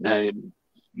 Now,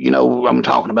 I'm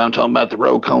talking about the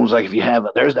road cones. Like if you have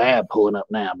there's the ad pulling up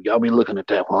now. Y'all be looking at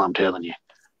that while I'm telling you.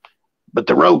 But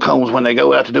the road cones, when they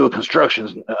go out to do a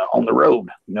construction on the road,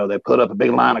 they put up a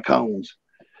big line of cones.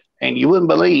 And you wouldn't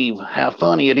believe how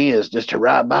funny it is just to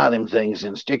ride by them things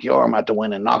and stick your arm out the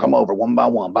window and knock them over one by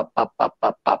one. Pop, pop, pop,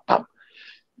 pop, pop, pop.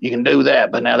 You can do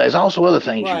that. But now there's also other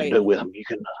things you can do with them. You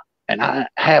can, and I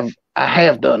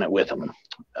have done it with them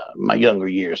my younger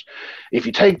years. If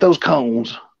you take those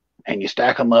cones and you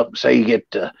stack them up, say you get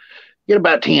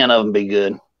about 10 of them, be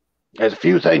good. There's a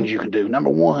few things you can do. Number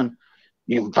one,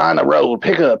 you can find a road,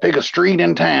 pick a street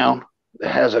in town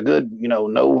that has a good,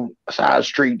 no side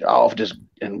street off,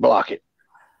 and block it.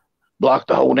 Block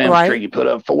the whole damn street. You put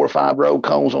up 4 or 5 road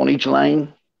cones on each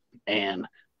lane and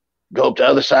go up the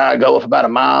other side, go up about a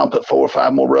mile, put 4 or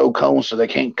 5 more road cones so they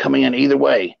can't come in either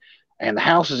way. And the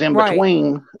houses in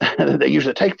between, they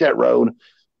usually take that road.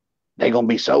 They're going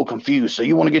to be so confused. So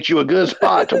you want to get you a good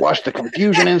spot to watch the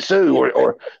confusion ensue,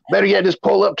 or better yet, just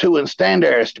pull up to it and stand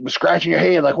there scratching your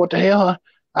head like, what the hell?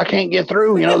 I can't get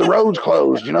through. The road's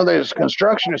closed. There's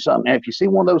construction or something. And if you see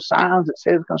one of those signs that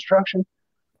says construction,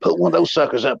 put one of those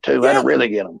suckers up too. That'll really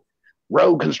get them.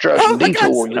 Road construction,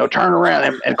 detour, turn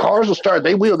around. And cars will start,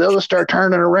 they'll just start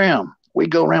turning around. We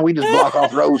go around, we just block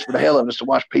off roads for the hell of us to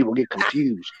watch people get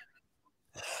confused.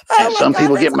 And some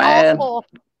people get mad. Awful.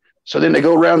 So then they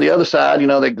go around the other side,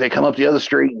 they come up the other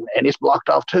street and it's blocked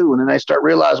off too. And then they start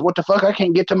realizing, what the fuck, I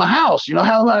can't get to my house.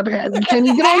 How can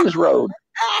you get on this road?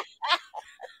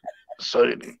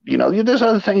 So, there's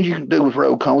other things you can do with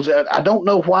road cones. I don't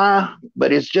know why,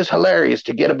 but it's just hilarious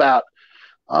to get about,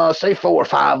 say 4 or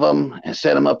 5 of them and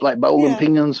set them up like bowling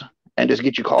pins and just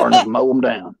get your car and just mow them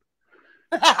down.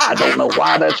 I don't know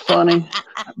why that's funny,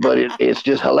 but it's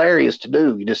just hilarious to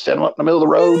do. You just set them up in the middle of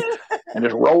the road and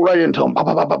just roll right into them, pop,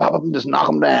 pop, pop, pop, and just knock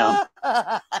them down.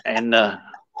 And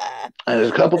there's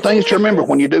a couple things to remember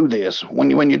when you do this.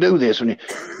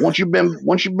 Once you've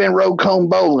been road cone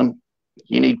bowling,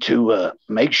 you need to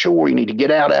make sure you need to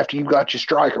get out after you've got your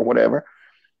strike or whatever,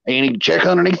 and you need to check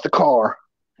underneath the car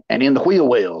and in the wheel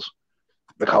wells.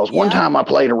 Because one time I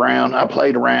played around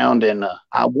and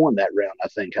I won that round. I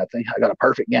think I got a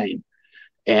perfect game.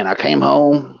 And I came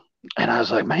home and I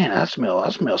was like, man, I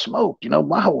smell smoke.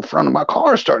 My whole front of my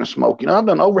car is starting to smoke. I've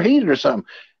done overheated or something.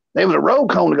 There was a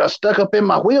road cone that got stuck up in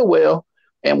my wheel well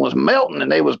and was melting,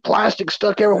 and there was plastic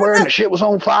stuck everywhere, and the shit was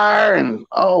on fire. And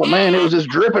oh man, it was just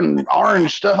dripping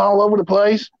orange stuff all over the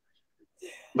place.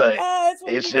 But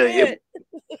it's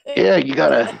you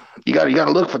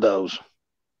gotta look for those.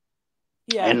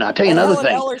 Yeah. And I'll tell you another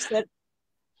thing.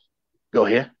 Go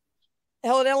ahead.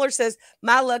 Helen Eller says,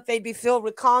 my luck, they'd be filled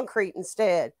with concrete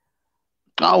instead.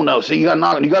 Oh no! See, you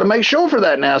got to make sure for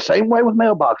that now. Same way with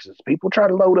mailboxes. People try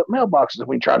to load up mailboxes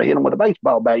when you try to hit them with a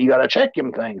baseball bat. You got to check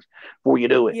them things before you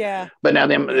do it. Yeah. But now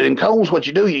them in cones, what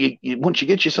you do, you once you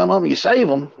get you some of them, you save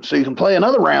them so you can play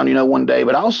another round, one day.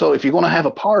 But also, if you're going to have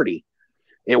a party,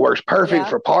 it works perfect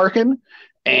for parking,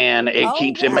 and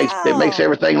it makes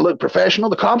everything look professional.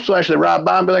 The cops will actually ride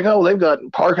by and be like, "Oh, they've got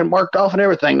parking marked off and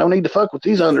everything. No need to fuck with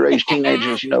these underage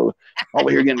teenagers, over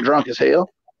here getting drunk as hell."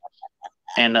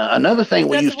 And another thing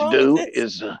we used to do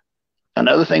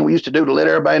to let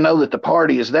everybody know that the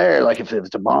party is there. Like if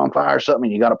it's a bonfire or something,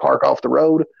 and you got to park off the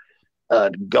road,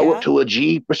 go up to a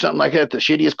Jeep or something like that, the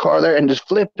shittiest car there, and just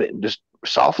flip it, and just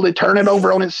softly turn it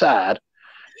over on its side,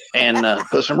 and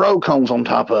put some road cones on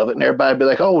top of it, and everybody be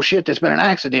like, "Oh shit, there's been an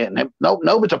accident." And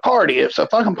nope, it's a party. It's a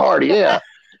fucking party, yeah.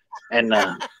 And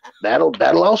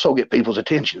that'll also get people's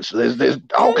attention. So there's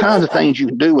all kinds of things you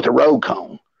can do with a road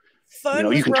cone.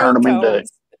 You can turn them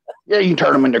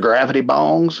into gravity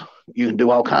bongs. You can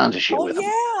do all kinds of shit with them.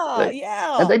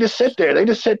 Yeah. And they just sit there. They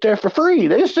just sit there for free.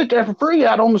 They just sit there for free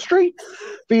out on the street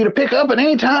for you to pick up at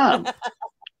any time.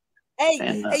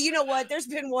 Hey, you know what? There's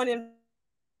been one in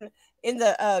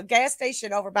the gas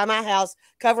station over by my house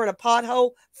covering a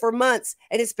pothole for months,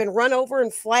 and it's been run over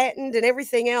and flattened and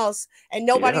everything else, and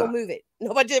nobody will move it.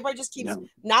 Everybody just keeps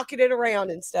knocking it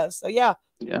around and stuff. So yeah.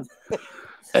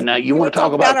 And now you want to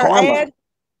talk about karma?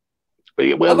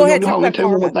 Well, let me tell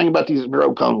you one thing about these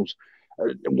road cones.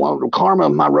 Karma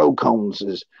of my road cones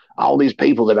is all these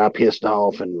people that I pissed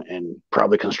off, and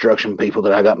probably construction people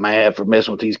that I got mad for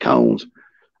messing with these cones.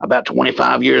 About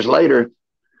 25 years later,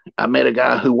 I met a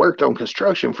guy who worked on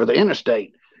construction for the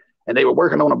interstate, and they were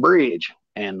working on a bridge,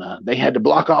 and they had to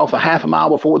block off a half a mile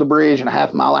before the bridge and a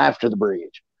half mile after the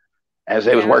bridge as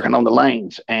they was working on the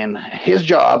lanes. And his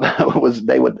job was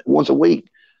they would once a week,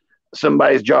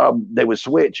 somebody's job, they would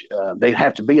switch. They'd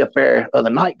have to be up there at the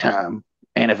nighttime.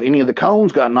 And if any of the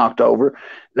cones got knocked over,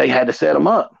 they had to set them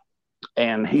up.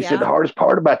 And he said the hardest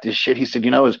part about this shit, he said,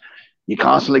 is you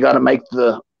constantly got to make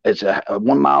it's a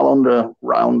 1 mile on the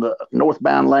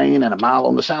northbound lane and a mile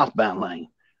on the southbound lane.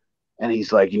 And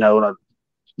he's like,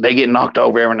 they get knocked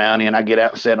over every now and then. I get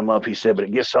out and set them up. He said, but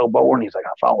it gets so boring. He's like,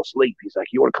 I fall asleep. He's like,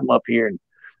 you ought to come up here and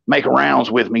make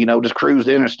rounds with me, just cruise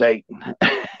the interstate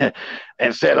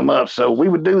and set them up. So we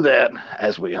would do that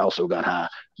as we also got high.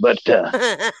 But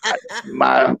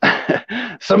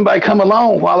somebody come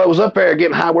along while I was up there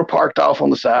getting high. We're parked off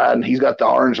on the side, and he's got the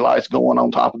orange lights going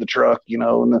on top of the truck,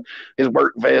 and his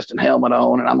work vest and helmet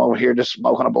on, and I'm over here just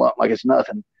smoking a blunt like it's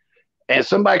nothing. And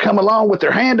somebody come along with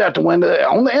their hand out the window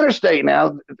on the interstate.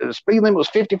 Now the speed limit was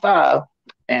 55.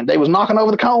 And they was knocking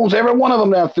over the cones, every one of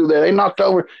them down through there. They knocked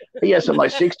over. He had something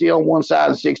like 60 on one side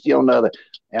and 60 on the other.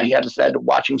 And he had to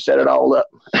watch him set it all up.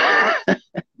 But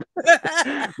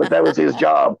that was his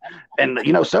job. And,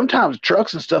 sometimes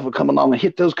trucks and stuff would come along and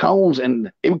hit those cones,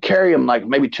 and it would carry them like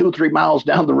maybe 2 or 3 miles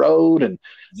down the road and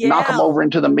knock them over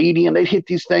into the median. They'd hit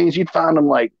these things. You'd find them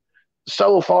like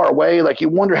so far away. Like you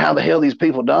wonder how the hell these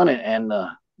people done it. And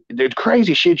there's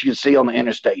crazy shit you could see on the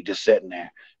interstate just sitting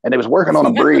there. And they was working on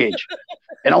a bridge.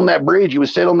 And on that bridge, you would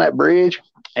sit on that bridge,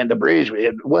 and the bridge,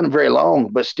 it wasn't very long,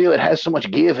 but still it has so much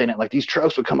give in it. Like these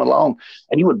trucks would come along,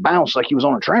 and you would bounce like you was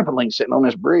on a trampoline sitting on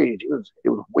this bridge. It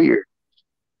was weird.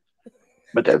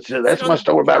 But that's my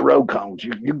story about road cones.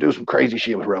 You can do some crazy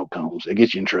shit with road cones. It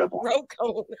gets you in trouble.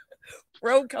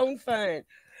 Road cone fun.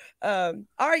 All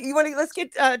right, let's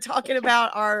get talking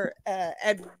about our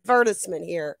advertisement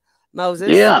here, Moses.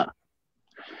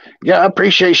 Yeah, I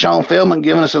appreciate Sean Feldman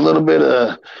giving us a little bit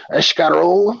of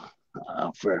escarole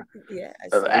for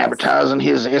advertising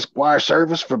his Esquire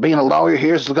service for being a lawyer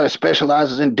here. This guy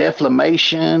specializes in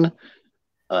defamation,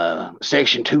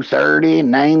 Section 230,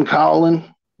 name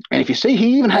calling. And if you see,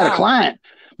 he even had a client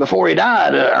before he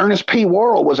died. Ernest P.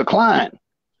 Worrell was a client.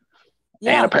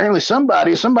 Yeah. And apparently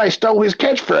somebody stole his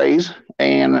catchphrase,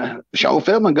 and Sean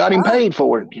Feldman got him paid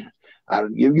for it.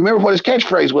 You remember what his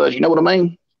catchphrase was? You know what I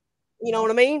mean? You know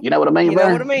what I mean? You know what I mean,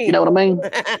 brother? You know what I mean?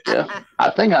 Yeah. I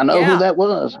think I know who that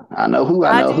was. I know who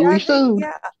he sued.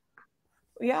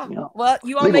 Yeah. Well,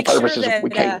 you all make sure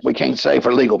that we can't say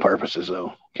for legal purposes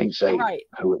though. Can't say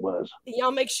who it was. Y'all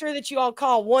make sure that you all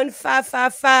call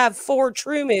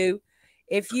 1-555-4-TRUMU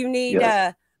if you need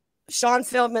Sean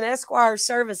Feldman Esquire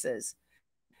services.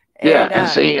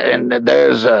 And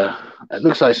there's it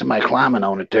looks like somebody climbing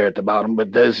on it there at the bottom,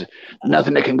 but there's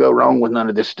nothing that can go wrong with none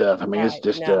of this stuff. I mean, it's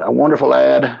just a wonderful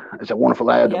ad. It's a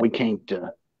wonderful ad that we can't.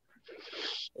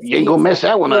 You ain't gonna mess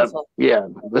that one up. Yeah,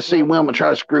 let's see Wilma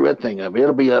try to screw that thing up.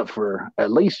 It'll be up for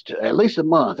at least a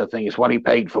month. I think is what he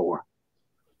paid for.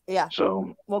 Yeah.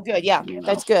 So good. Yeah,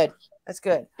 that's good.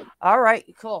 All right,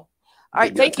 cool. All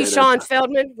right. Thank you, Sean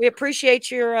Feldman. We appreciate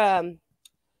your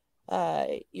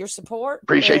support.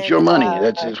 Appreciate your money.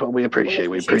 That's what we appreciate.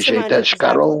 We appreciate that,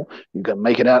 Scotto. You can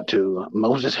make it out to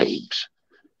Moses Heaps.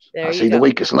 I see the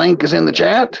weakest link is in the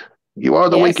chat. You are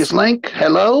the weakest link.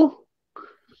 Hello.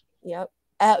 Yep.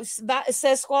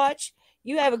 Sasquatch,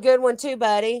 you have a good one too,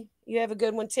 buddy. You have a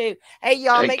good one too. Hey,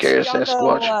 y'all, make sure y'all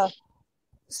go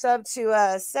sub to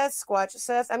Sasquatch.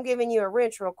 Seth, I'm giving you a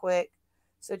wrench real quick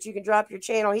so that you can drop your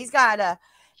channel. He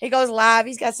goes live.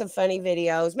 He's got some funny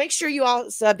videos. Make sure you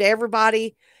all sub to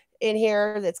everybody in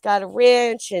here that's got a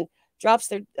wrench and drops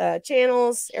their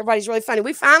channels. Everybody's really funny.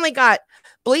 We finally got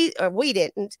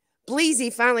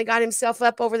Bleezy finally got himself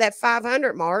up over that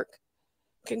 500 mark.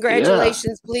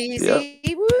 Congratulations, Bleezy.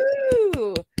 Yep.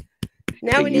 Woo!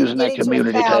 Now we need to get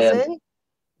into 1,000.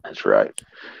 That's right.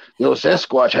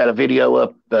 Sasquatch had a video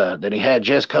up that he had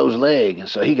Jesco's leg, and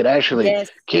so he could actually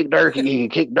kick Durkee. He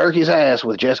could kick Durkee's ass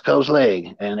with Jesco's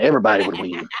leg, and everybody would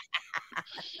win.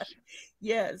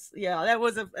 Yes, yeah, that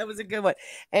was a good one.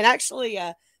 And actually,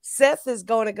 Seth is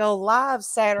going to go live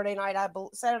Saturday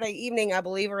evening, I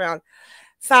believe, around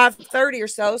 5:30 or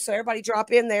so. So everybody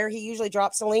drop in there. He usually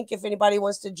drops a link if anybody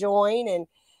wants to join, and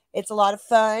it's a lot of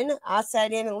fun. I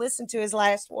sat in and listened to his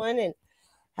last one, and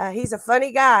he's a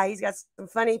funny guy. He's got some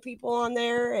funny people on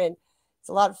there, and it's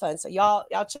a lot of fun. So y'all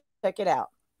check it out.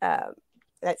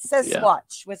 That says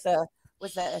Squatch with a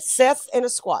Seth and a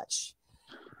Squatch.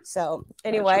 So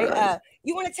anyway,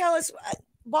 you want to tell us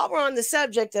while we're on the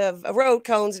subject of road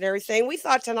cones and everything, we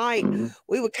thought tonight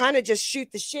we would kind of just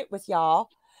shoot the shit with y'all.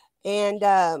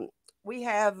 And we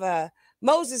have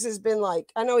Moses has been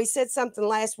like, I know he said something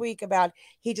last week about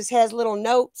he just has little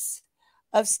notes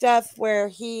of stuff where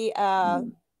he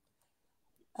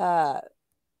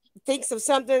thinks of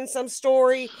something, some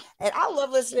story. And I love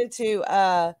listening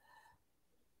to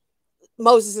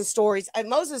Moses's stories. And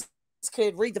Moses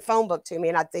could read the phone book to me,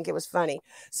 and I think it was funny.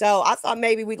 So I thought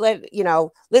maybe we'd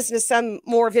listen to some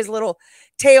more of his little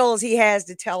tales he has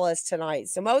to tell us tonight.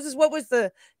 So Moses, what was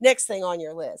the next thing on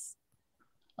your list?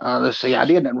 Let's see. I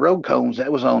did road cones.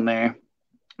 That was on there.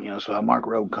 So I marked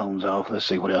road cones off. Let's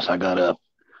see what else I got up.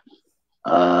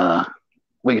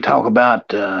 We could talk about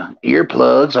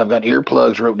earplugs. I've got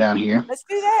earplugs wrote down here. Let's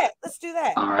do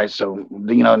that. All right. So,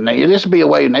 this will be a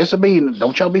way.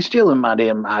 Don't y'all be stealing my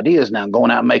damn ideas now,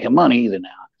 going out and making money either now.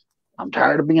 I'm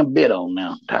tired of being bid on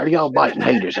now. I'm tired of y'all biting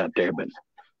haters out there. But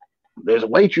there's a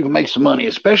way you can make some money,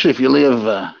 especially if you live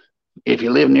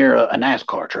near a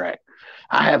NASCAR track.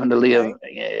 I happen to live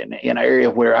in an area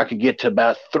where I could get to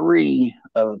about three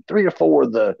or four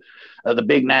of the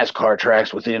big NASCAR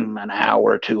tracks within an hour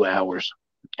or 2 hours.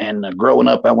 And growing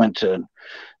up, I went to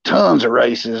tons of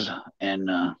races, and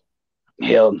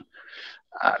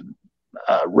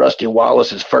Rusty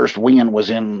Wallace's first win was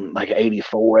in like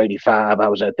 84, 85. I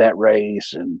was at that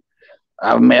race, and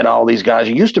I've met all these guys.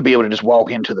 You used to be able to just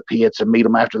walk into the pits and meet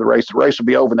them after the race. The race would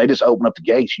be over, and they just open up the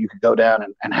gates. You could go down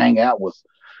and hang out with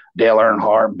Dale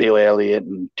Earnhardt, Bill Elliott,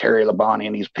 and Terry Labonte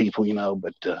and these people,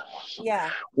 But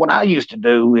what I used to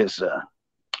do is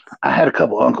I had a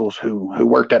couple uncles who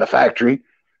worked at a factory,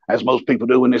 as most people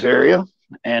do in this area.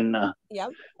 And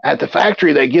at the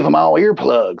factory, they give them all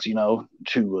earplugs,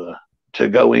 to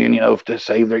go in, to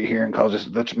save their hearing because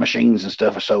the machines and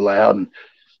stuff are so loud. And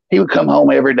he would come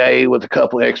home every day with a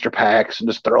couple of extra packs and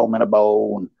just throw them in a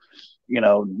bowl. And,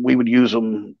 we would use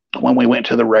them when we went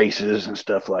to the races and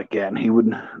stuff like that. And he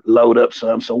would load up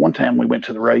some. So one time we went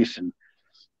to the race, and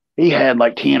he had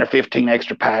like 10 or 15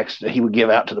 extra packs that he would give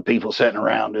out to the people sitting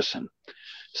around us and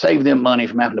save them money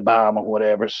from having to buy them or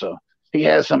whatever. So he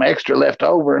had some extra left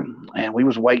over, and we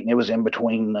was waiting. It was in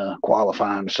between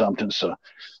qualifying or something. So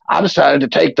I decided to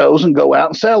take those and go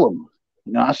out and sell them.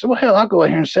 I said, well, hell, I'll go out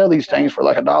here and sell these things for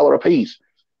like $1 a piece.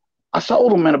 I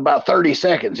sold them in about 30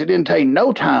 seconds. It didn't take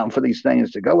no time for these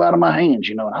things to go out of my hands,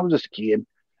 and I was just a kid,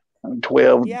 10,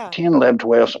 11,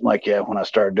 12, something like that when I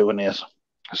started doing this.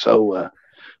 So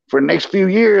for the next few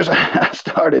years, I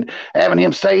started having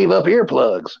him save up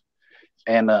earplugs.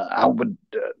 And I would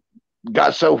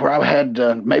got so where I had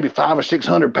maybe 500 or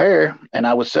 600 pair, and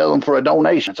I would sell them for a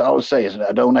donation. That's all I would say is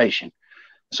a donation.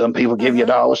 Some people give you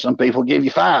 $1, some people give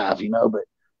you $5, but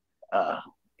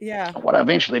what I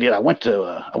eventually did, I went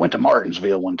to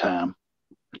Martinsville one time,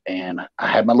 and I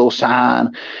had my little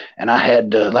sign, and I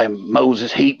had like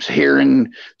Moses Heaps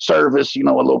Hearing Service, a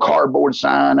little cardboard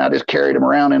sign. I just carried them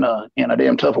around in a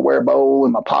damn Tupperware bowl,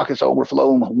 and my pockets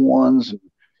overflowing with ones.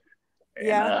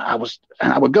 And I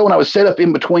would go and I would set up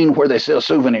in between where they sell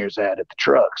souvenirs at the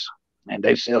trucks, and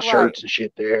they sell shirts and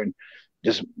shit there, and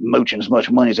just mooching as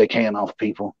much money as they can off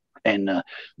people. And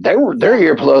their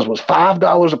earplugs was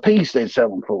 $5 a piece. They'd sell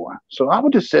them for. So I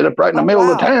would just set up right in the middle of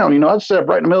the town. You know, I'd set up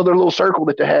right in the middle of their little circle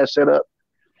that they had set up,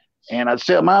 and I'd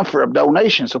sell mine for a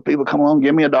donation. So people come along,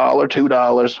 give me $1,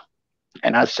 $2,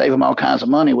 and I'd save them all kinds of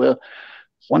money. Well,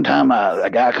 one time a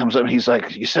guy comes up and he's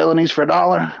like, "You selling these for $1?"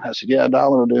 I said, "Yeah,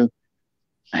 $1 will do."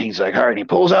 And he's like, "All right." And he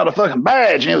pulls out a fucking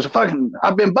badge, and it was a fucking,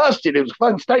 I've been busted. It was a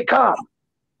fucking state cop.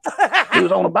 He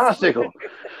was on a bicycle.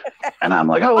 And I'm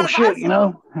like, "Oh shit," you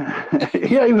know.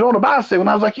 Yeah, he was on a bicycle. And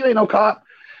I was like, "You ain't no cop."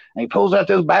 And he pulls out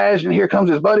this badge, and here comes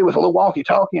his buddy with a little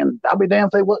walkie-talkie. And I'll be damned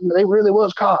if they wasn't. They really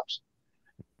was cops.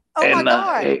 Oh and,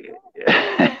 my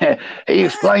God. He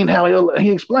explained how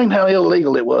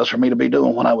illegal it was for me to be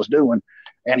doing what I was doing.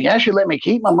 And he actually let me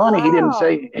keep my money. Wow.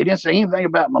 He didn't say anything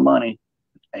about my money.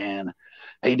 And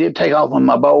he did take off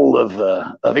my bowl of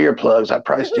earplugs. I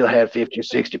probably still had 50 or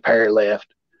 60 pair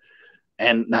left.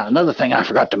 And now another thing I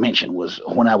forgot to mention was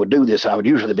when I would do this, I would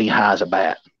usually be high as a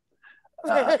bat.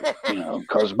 You know,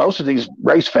 because most of these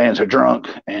race fans are drunk,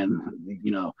 and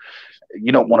you know,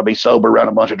 you don't want to be sober around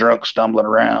a bunch of drunks stumbling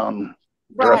around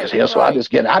drunk as hell. So I just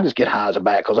get high as a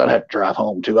bat because I'd have to drive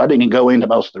home too. I didn't even go into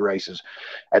most of the races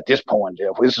at this point.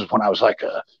 This is when I was like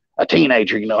a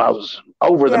teenager. You know, I was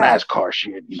over the NASCAR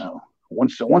shit. You know,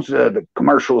 once the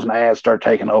commercials and the ads started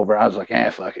taking over, I was like,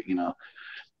 fuck it. You know,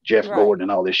 Jeff Gordon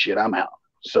and all this shit, I'm out.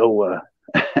 So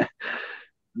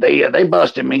they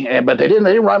busted me, but they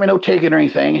didn't write me no ticket or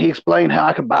anything. He explained how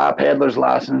I could buy a peddler's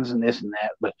license and this and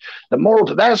that. But the moral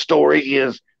to that story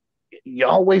is you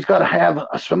always got to have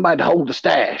somebody to hold the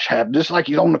stash. Have just like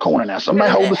you're on the corner now.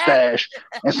 Somebody hold the stash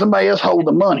and somebody else hold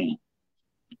the money,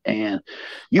 and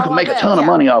you can make a ton of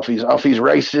money off these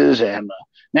races. And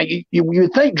now you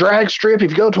would think drag strip.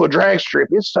 If you go to a drag strip,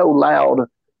 it's so loud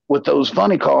with those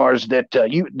funny cars that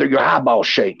your eyeballs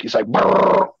shake. It's like,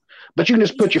 brrr. But you can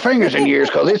just put your fingers in your ears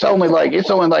because it's only like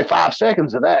 5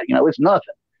 seconds of that. You know, it's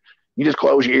nothing. You just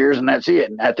close your ears and that's it.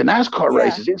 And at the NASCAR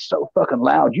races, it's so fucking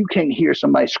loud you can't hear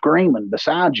somebody screaming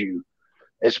beside you,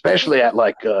 especially at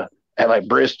like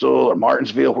Bristol or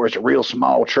Martinsville where it's a real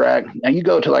small track. Now you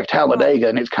go to like Talladega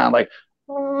and it's kind of like,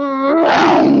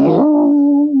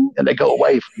 and they go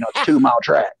away from, it's a 2-mile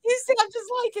track. You sound just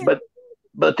like it.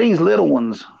 But these little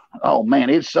ones, oh man,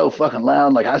 it's so fucking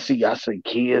loud. Like I see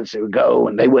kids that would go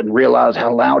and they wouldn't realize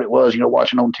how loud it was,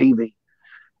 watching on TV.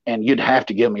 And you'd have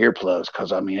to give them earplugs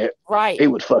because I mean, it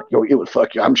would fuck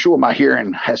you. I'm sure my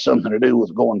hearing has something to do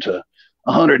with going to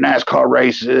 100 NASCAR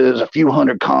races, a few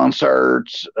hundred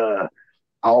concerts,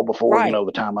 all before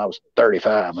the time I was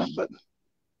 35. But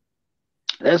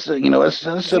that's that's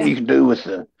something you can do with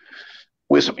some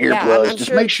earplugs.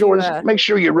 Just make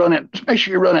sure you run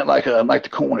it like the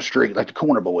corner street, like the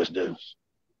corner boys do.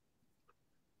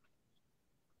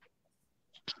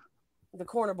 The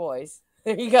corner boys.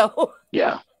 There you go.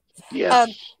 Yeah.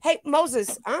 Hey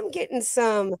Moses, I'm getting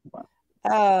some.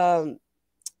 Hold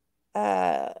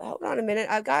on a minute.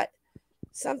 I've got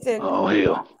something. Oh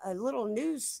hell! A little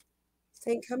news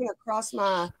thing coming across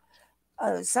my.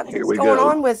 Something's going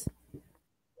on with.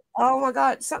 Oh my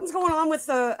God! Something's going on with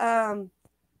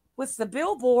the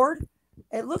billboard.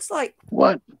 It looks like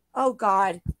what? Oh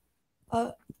God!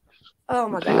 Oh my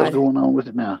God! What the hell's going on with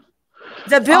it now?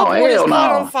 The billboard is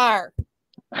caught on fire.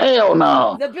 Hell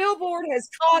no! The billboard has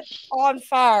caught on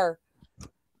fire.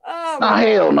 Oh no!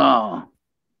 Hell no!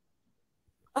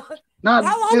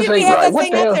 How long did we have that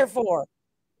thing up there for?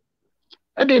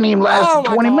 That didn't even last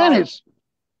 20 minutes.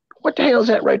 What the hell is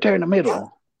that right there in the middle? Yeah.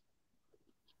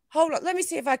 Hold on. Let me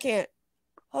see if I can't.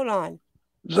 Hold on.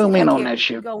 Zoom in on that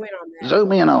shit. Go in on that.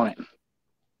 Zoom in on it.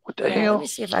 What the hell? Let me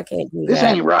see if I can't do this. This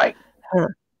ain't right.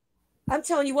 I'm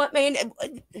telling you what, man.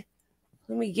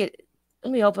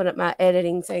 Let me open up my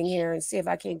editing thing here and see if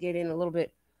I can get in a little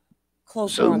bit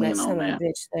closer on that son of a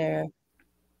bitch there.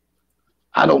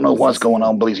 I don't know what's going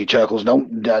on, Bleezy Chuckles.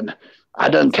 I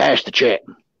done cashed the check.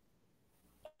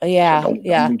 Yeah, so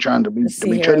don't be trying to be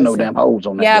turning no damn holes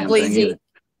on that. Yeah, damn Bleezy. Thing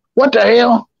what the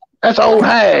hell? That's old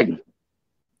Hag.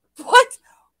 What?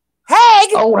 Hag?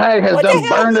 Old Hag has done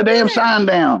burned the damn sign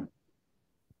down.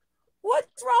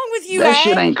 What's wrong with you, That Hag?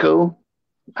 shit ain't cool.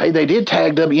 Hey, they did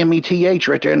tag WMETH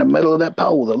right there in the middle of that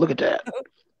pole, though. Look at that.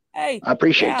 Hey. I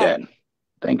appreciate that.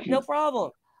 Thank you. No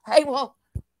problem. Hey, well,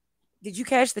 did you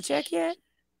cash the check yet?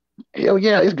 Hell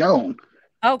yeah, it's gone.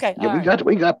 Okay. Yeah,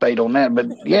 we got paid on that. But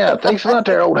yeah, thanks a lot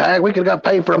there, old Hag. We could have got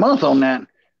paid for a month on that.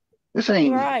 This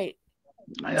ain't right.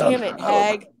 Damn it,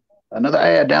 Hag. Another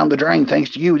ad down the drain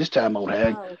thanks to you this time, old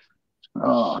Hag.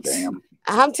 Oh damn.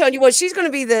 I'm telling you what, she's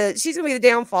gonna be the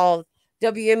downfall of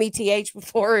WMETH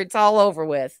before it's all over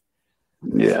with.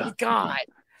 Yeah. God.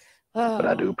 But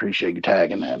I do appreciate you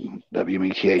tagging that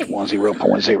WMETH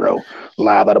 10.0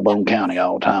 live out of Boone County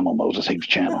all the time on Moses Heaps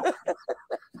channel.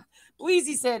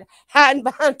 Weezy said, hiding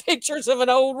behind pictures of an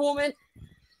old woman.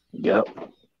 Yep.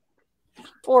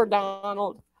 Poor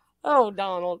Donald. Oh,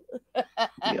 Donald.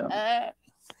 Yeah.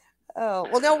 Oh,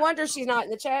 well, no wonder she's not in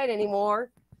the chat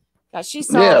anymore. She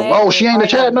saw Yeah, that well, she ain't in the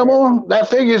chat no more. That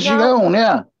figures she gone,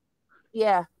 yeah.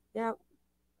 Yeah, yeah.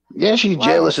 Yeah, she's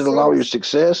jealous of the lawyer's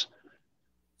success.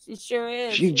 She sure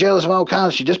is. She's jealous of all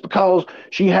kinds. She just because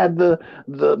she had the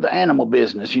animal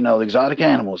business, you know, the exotic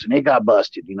animals, and it got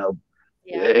busted, you know.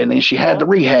 Yeah. And then she had the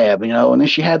rehab, you know, and then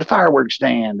she had the fireworks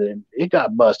stand, and it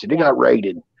got busted. It got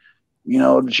raided. You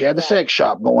know, she had the sex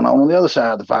shop going on the other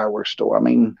side of the fireworks store. I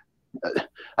mean,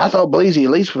 I thought Bleezy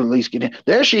at least would at least get in.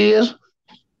 There she is.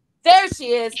 There she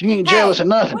is. She ain't jealous of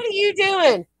nothing. What are you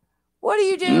doing? What are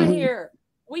you doing here?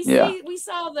 We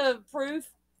saw the proof.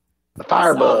 The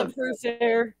firebug. The proof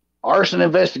there. Arson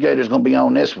investigator's gonna be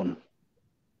on this one.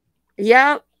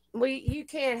 Yeah, you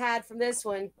can't hide from this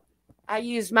one. I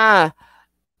used my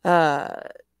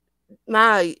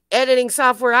my editing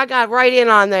software. I got right in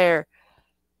on there.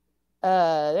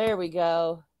 There we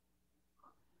go.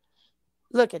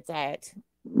 Look at that.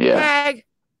 Yeah. Tag.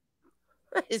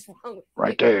 What is wrong with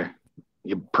right there.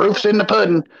 Your proof's in the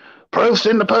pudding. Proof's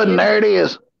in the pudding. There it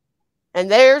is.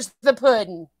 And there's the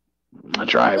pudding.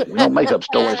 That's right. We don't make up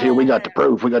stories here. We got the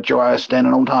proof. We got your eyes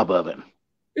standing on top of it.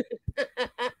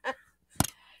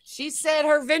 She said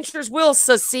her ventures will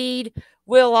succeed.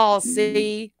 We'll all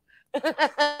see.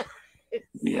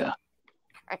 Yeah.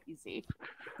 Crazy.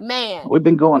 Man. We've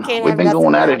been going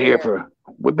at it here for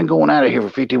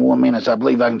 51 minutes. I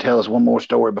believe I can tell us one more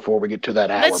story before we get to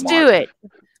that hour. Let's do it.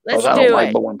 I don't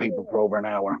like boring people for over an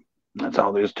hour. That's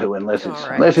all there is to it. Unless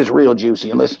it's real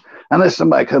juicy. Unless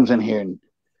somebody comes in here and,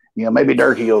 you know, maybe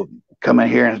Durkee will come in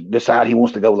here and decide he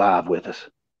wants to go live with us.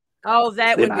 Oh,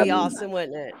 that would be awesome,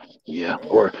 wouldn't it? Yeah.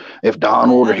 Or if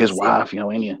Donald or his wife, you know,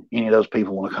 any of those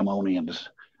people want to come on in,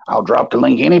 I'll drop the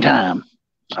link anytime.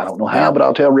 I don't know how, but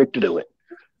I'll tell Rick to do it.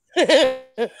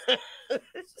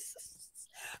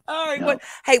 All right. No.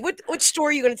 Hey, what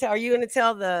story are you going to tell? Are you going to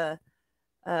tell the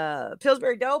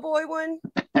Pillsbury Doughboy one?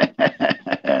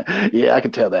 Yeah, I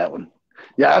can tell that one.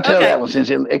 Yeah, I'll tell that one since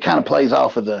it kind of plays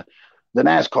off of the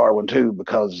NASCAR one too,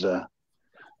 because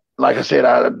like I said,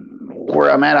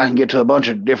 where I'm at, I can get to a bunch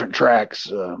of different tracks: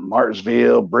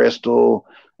 Martinsville, Bristol,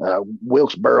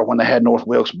 Wilkesboro when they had North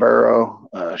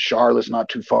Wilkesboro, Charlotte's not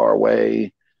too far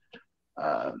away.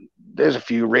 There's a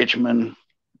few, Richmond,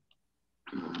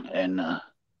 and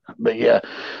but yeah,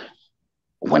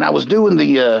 when I was doing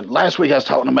the last week, I was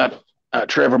talking about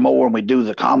Trevor Moore, and we do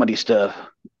the comedy stuff.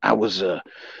 I was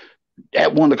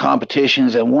at one of the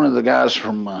competitions, and one of the guys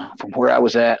from where I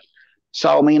was at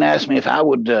saw me and asked me if I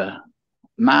would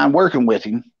mind working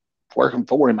for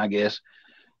him, I guess.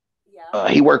 Yeah.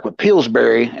 He worked with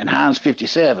Pillsbury and Heinz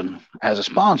 57 as a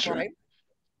sponsor. Right.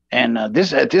 And at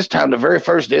this time, the very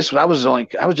first disc, I was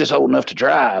just old enough to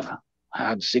drive.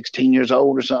 I was 16 years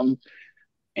old or something.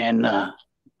 And I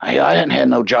hadn't had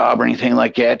no job or anything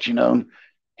like that, you know.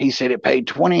 He said it paid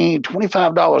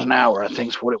 $25 an hour, I think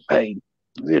is what it paid.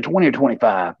 Either 20 or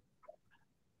 25.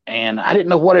 And I didn't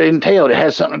know what it entailed. It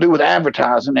had something to do with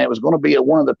advertising. It was going to be at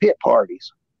one of the pit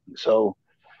parties. So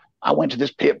I went to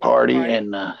this pit party,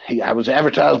 and I was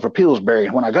advertising for Pillsbury.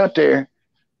 When I got there,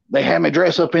 they had me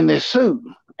dress up in this suit.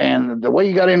 And the way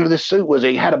you got into this suit was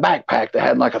he had a backpack that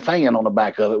had like a fan on the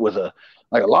back of it with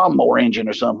like a lawnmower engine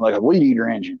or something, like a weed eater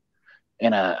engine.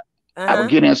 And I would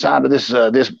get inside of this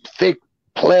thick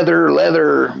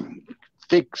leather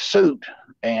thick suit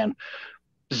and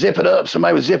zip it up.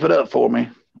 Somebody would zip it up for me.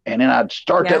 And then I'd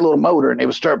start that little motor, and it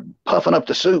would start puffing up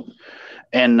the suit.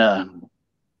 And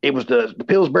it was the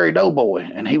Pillsbury Doughboy,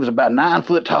 and he was about 9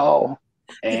 foot tall.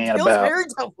 And Pillsbury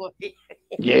Doughboy.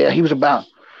 Yeah, he was about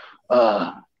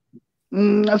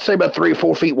I'd say about 3 or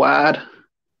 4 feet wide.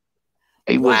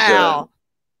 He was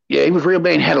he was real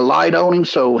big and had a light on him,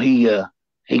 so he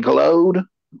glowed,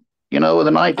 you know, in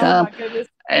the nighttime. Oh,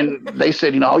 and they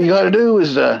said, you know, all you got to do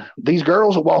is these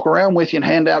girls will walk around with you and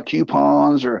hand out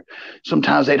coupons, or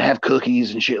sometimes they'd have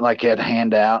cookies and shit like that to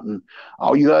hand out. And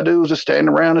all you got to do is just stand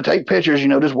around and take pictures, you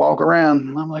know, just walk around.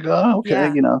 And I'm like, oh,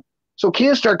 okay, you know. So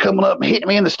kids started coming up and hitting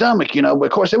me in the stomach, you know, but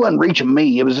of course, it wasn't reaching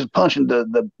me. It was just punching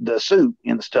the suit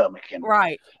in the stomach. And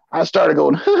I started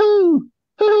going, hoo-hoo,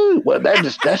 hoo-hoo. Well, that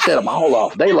set them all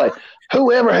off. They like,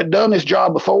 whoever had done this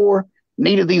job before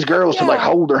needed these girls to like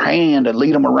hold their hand and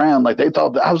lead them around. Like they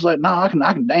thought that I was like, no, I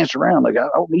can dance around. Like I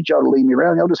don't need y'all to lead me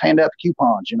around. Y'all just hand out the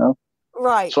coupons, you know?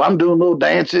 Right. So I'm doing little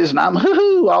dances and I'm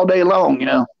hoo-hoo all day long, you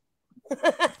know?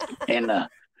 And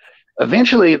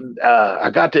eventually, I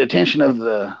got the attention of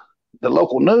the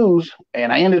local news,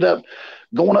 and I ended up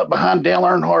going up behind Dale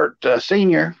Earnhardt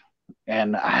Sr.,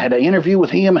 and I had an interview with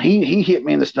him. He hit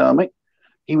me in the stomach.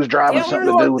 He was driving Dale something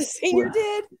Earnhardt to do the senior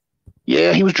did?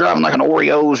 Yeah, he was driving like an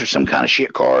Oreos or some kind of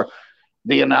shit car.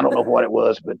 Then I don't know what it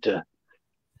was, but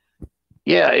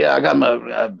yeah, I got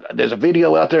him. There's a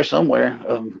video out there somewhere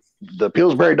of the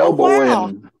Pillsbury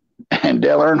Doughboy and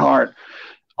Dale Earnhardt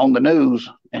on the news,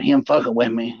 and him fucking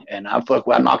with me, and I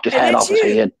knocked his hat off his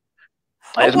head.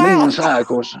 It's me inside, of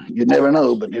course. You never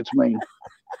know, but it's me.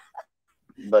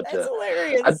 But that's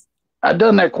hilarious. I've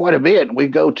done that quite a bit. We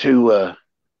go to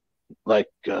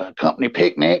company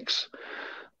picnics,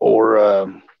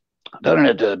 or done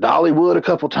it at Dollywood a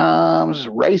couple times.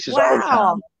 Races all the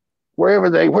time.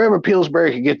 Wherever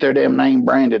Pillsbury could get their damn name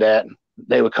branded at,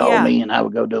 they would call me, and I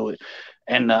would go do it.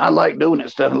 And I like doing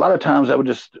that stuff. A lot of times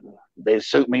they'd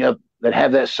suit me up. They'd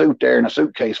have that suit there in a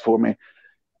suitcase for me,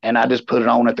 and I just put it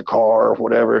on at the car or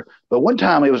whatever. But one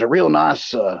time it was a real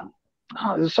nice, it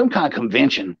was some kind of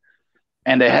convention,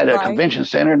 and they had a convention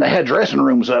center, and they had dressing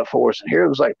rooms up for us. And here it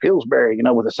was like Pillsbury,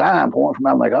 with a sign pointing from.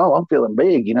 I'm like, oh, I'm feeling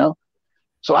big,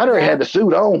 So I'd already had the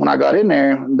suit on when I got in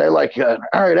there. And they're like, all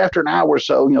right, after an hour or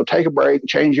so, take a break,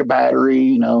 change your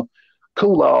battery,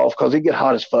 cool off, because it get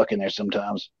hot as fuck in there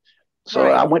sometimes. So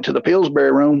I went to the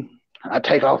Pillsbury room. I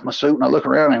take off my suit and I look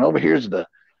around, and over here's the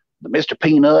Mr.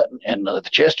 Peanut and the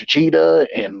Chester Cheetah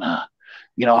and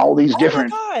all these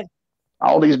different logos,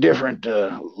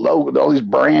 all these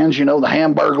brands, the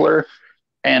Hamburglar,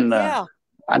 and I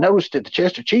noticed that the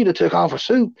Chester Cheetah took off her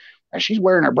suit, and she's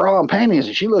wearing her bra and panties,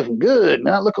 and she looking good. And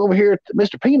I look over here at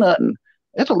Mr. Peanut, and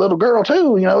it's a little girl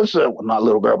too. It's not a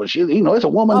little girl, but she, it's a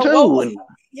woman too. Whoa. And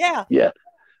yeah.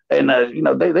 And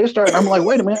they started. I'm like,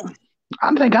 wait a minute. I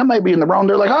think I may be in the wrong.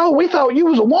 They're like, oh, we thought you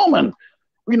was a woman.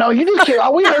 You just can't.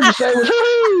 All we heard you say was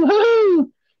hoo hoo.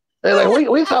 They're like,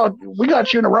 we thought we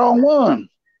got you in the wrong one.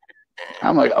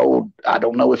 I'm like, oh, I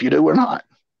don't know if you do or not.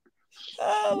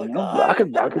 Oh my God. I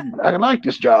could like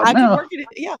this job now.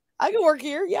 I can work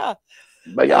here. Yeah.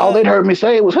 But all they'd heard me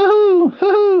say was hoo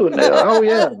hoo. And they're like, oh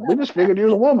yeah, we just figured you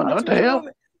was a woman. What the hell?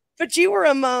 But you were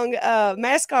among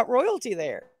mascot royalty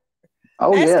there.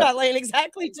 Oh mascot land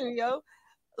exactly too, yo.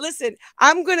 Listen,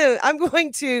 I'm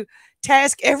going to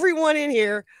task everyone in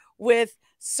here with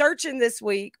searching this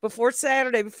week before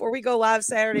we go live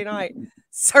Saturday night.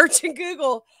 Search in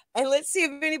Google and let's see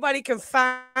if anybody can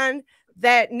find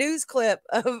that news clip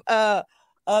of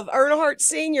Earnhardt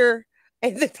Sr.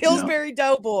 and the Pillsbury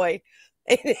Doughboy.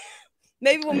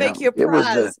 Maybe we'll make you a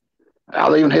prize.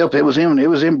 I'll even help. It was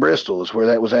in Bristol. Is where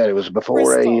that was at. It was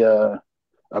before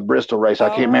a Bristol race. I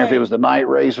can't remember if it was the night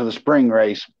race or the spring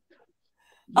race.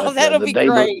 But, that'll be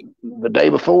great. The day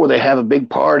before, they have a big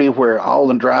party where all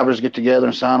the drivers get together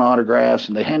and sign autographs,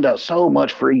 and they hand out so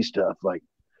much free stuff. Like,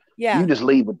 you just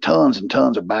leave with tons and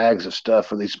tons of bags of stuff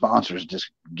for these sponsors,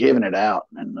 just giving it out.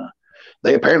 And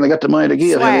they apparently got the money to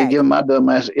give. They give them my dumb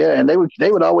ass. Yeah, and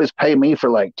they would always pay me for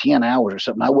like 10 hours or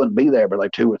something. I wouldn't be there, but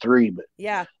like 2 or 3. But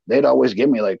they'd always give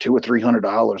me like $200 or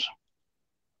 $300.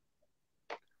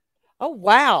 Oh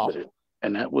wow!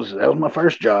 And that was my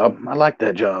first job. I liked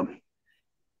that job.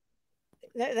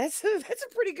 That's a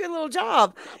pretty good little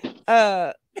job.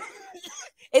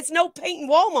 It's no painting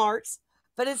Walmarts,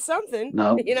 but it's something.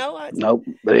 No, nope.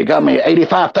 But it got me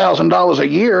 $85,000 a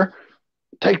year.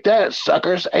 Take that,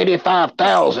 suckers!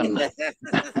 85,000.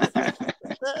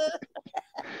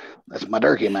 That's my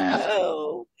turkey math.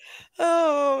 Oh,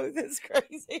 that's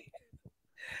crazy.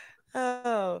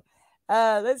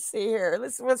 Let's see here.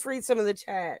 Let's read some of the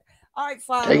chat. All right,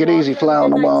 Fly. Take it easy, Fly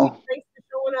on the Wall. Thanks for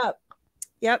showing up.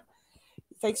 Yep.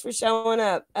 Thanks for showing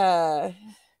up.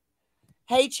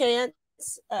 Hey, Chance.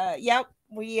 Yep.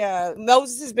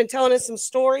 Moses has been telling us some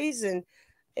stories, and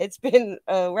it's been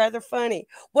rather funny.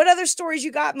 What other stories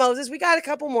you got, Moses? We got a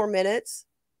couple more minutes.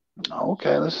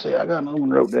 Okay, let's see. I got another one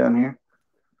wrote down here.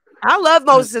 I love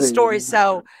Moses' stories,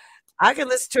 so I can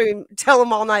listen to him tell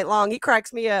them all night long. He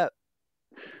cracks me up.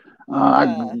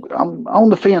 I'm on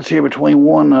the fence here between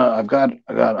one. I've got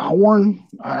a horn.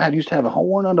 I used to have a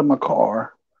horn under my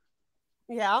car.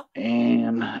 Yeah.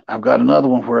 And I've got another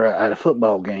one where at a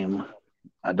football game,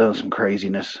 I done some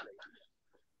craziness.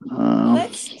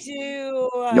 Let's do.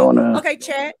 Okay,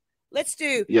 chat. Let's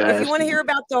do. Yeah, if you want to hear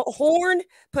about the horn,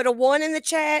 put a 1 in the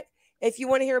chat. If you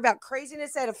want to hear about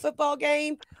craziness at a football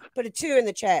game, put a 2 in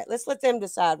the chat. Let's let them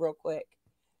decide real quick,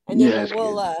 and then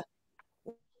we'll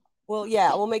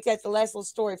make that the last little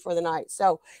story for the night.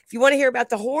 So if you want to hear about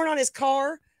the horn on his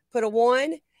car, put a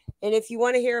 1, and if you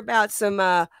want to hear about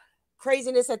some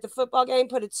craziness at the football game,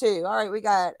 put a 2. All right, we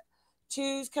got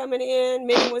 2s coming in.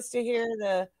 Minnie wants to hear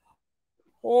the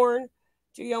Horn.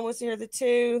 Do you almost hear the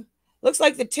 2? Looks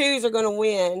like the 2s are going to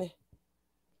win.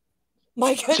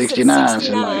 Mike has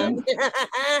 69.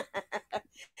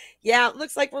 Yeah, it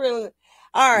looks like we're going to.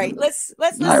 All right, let's.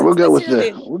 All right, we'll go with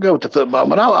the football,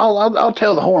 but I'll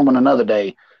tell the horn one another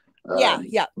day.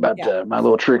 About my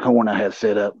little trick horn I had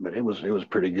set up, but it was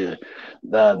pretty good.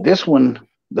 This one,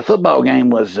 the football game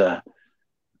was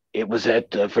it was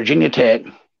at Virginia Tech.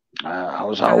 I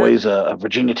was always a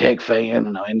Virginia Tech fan,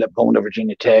 and I ended up going to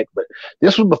Virginia Tech. But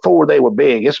this was before they were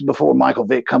big. This was before Michael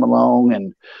Vick come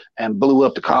along and blew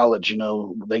up the college. You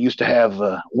know, they used to have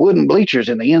wooden bleachers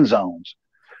in the end zones,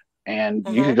 and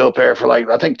you could go up there for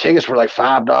I think tickets were like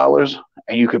 $5,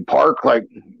 and you could park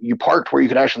you parked where you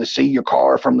could actually see your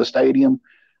car from the stadium.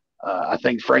 I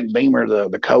think Frank Beamer,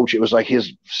 the coach, it was like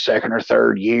his second or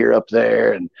third year up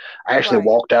there. And I actually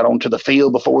walked out onto the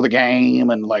field before the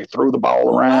game and threw the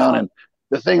ball around. And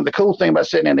the cool thing about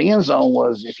sitting in the end zone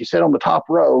was if you sit on the top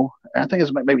row, I think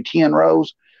it's maybe 10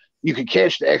 rows, you could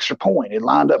catch the extra point. It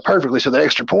lined up perfectly. So the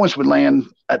extra points would land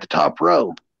at the top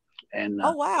row. And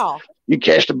you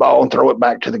catch the ball and throw it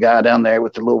back to the guy down there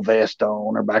with the little vest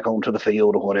on or back onto the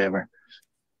field or whatever.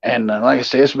 And like I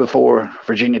said, this was before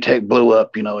Virginia Tech blew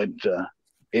up. You know,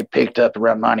 it picked up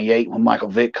around 98 when Michael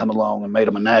Vick come along and made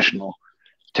them a national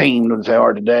team as they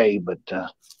are today. But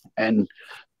and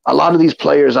a lot of these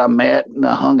players I met and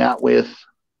I hung out with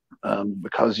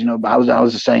because, you know, I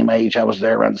was the same age. I was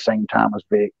there around the same time as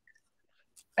Vick.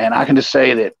 And I can just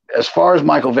say that as far as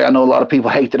Michael Vick, I know a lot of people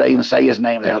hate that I even say his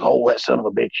name. They're like, oh, that son of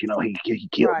a bitch, you know, he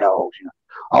killed dogs. You know,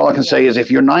 all I can say is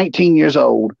if you're 19 years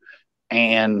old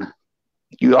and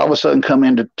you all of a sudden come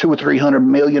into $200 or $300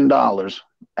 million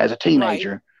as a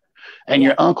teenager, and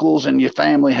your uncles and your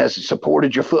family has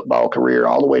supported your football career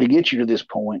all the way to get you to this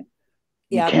point.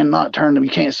 You cannot turn them. You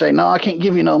can't say, no, I can't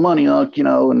give you no money, Unc, you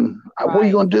know, and what are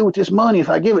you going to do with this money if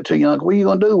I give it to you, Unc? What are you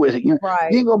going to do with it? You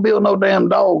ain't going to build no damn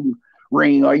dog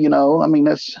ring or, you know, I mean,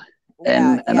 that's,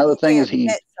 and another thing is he,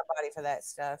 somebody for that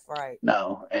stuff,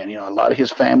 No, and, you know, a lot of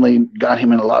his family got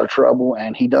him in a lot of trouble,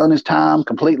 and he done his time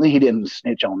completely. He didn't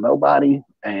snitch on nobody,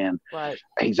 and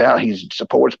he's out. He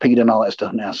supports PETA and all that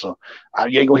stuff now, so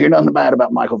you ain't going to hear nothing bad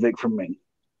about Michael Vick from me.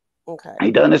 Okay.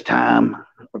 He done his time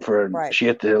for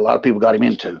shit that a lot of people got him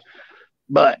into.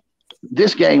 But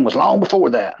this game was long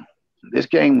before that. This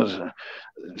game was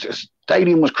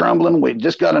stadium was crumbling. We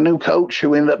just got a new coach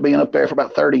who ended up being up there for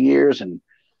about 30 years. And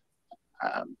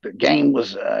the game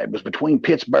was it was between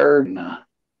Pittsburgh and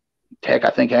Tech, I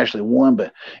think, actually won.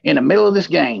 But in the middle of this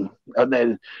game,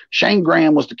 Shane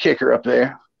Graham was the kicker up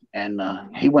there. And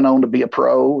he went on to be a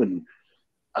pro. And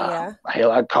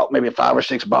hell, I caught maybe 5 or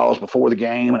 6 balls before the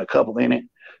game and a couple in it.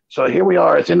 So here we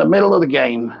are. It's in the middle of the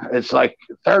game. It's like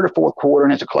third or fourth quarter,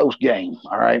 and it's a close game.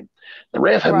 All right. The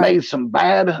refs have made some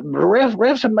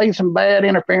bad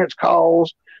interference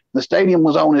calls. The stadium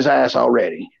was on his ass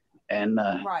already. And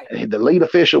the lead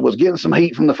official was getting some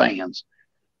heat from the fans.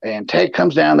 And Tech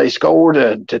comes down. They score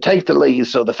to take the lead.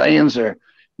 So the fans are,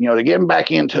 you know, they're getting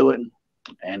back into it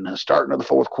and starting to the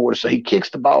fourth quarter. So he kicks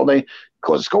the ball. They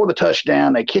score the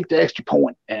touchdown. They kick the extra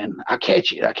point, and I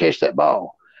catch it. I catch that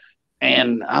ball.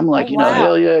 And I'm like, you know,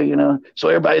 hell yeah, you know. So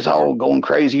everybody's all going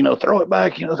crazy, you know, throw it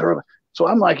back, you know, throw it. So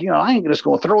I'm like, you know, I ain't just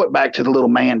going to throw it back to the little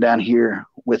man down here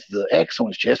with the X on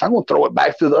his chest. I'm going to throw it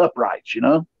back through the uprights, you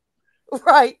know.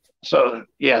 Right. So,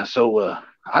 yeah,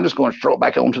 I'm just going to throw it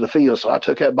back onto the field. So I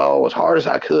took that ball as hard as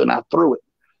I could, and I threw it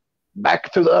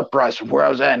back through the uprights from where I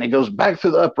was at. And it goes back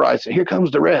through the uprights, and here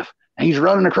comes the ref. And he's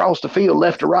running across the field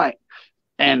left to right.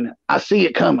 And I see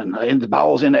it coming, and the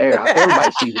ball's in the air.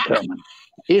 Everybody sees it coming.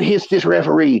 It hits this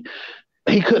referee.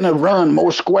 He couldn't have run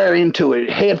more square into it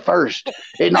head first.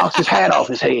 It knocks his hat off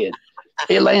his head.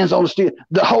 It lands on the steel.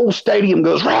 The whole stadium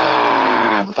goes,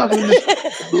 rah, fucking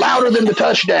louder than the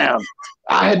touchdown.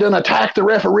 I had done attack the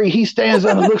referee. He stands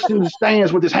up and looks through the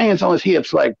stands with his hands on his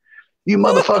hips like, you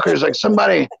motherfuckers, like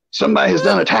somebody has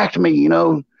done attacked me, you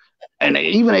know. And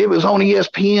even if it was on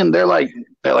ESPN, they're like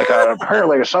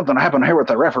apparently or something happened here with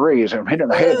the referees and hit in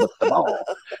the head with the ball.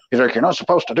 He's like, you're not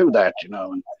supposed to do that, you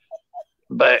know.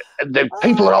 But the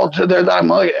people are all there. I'm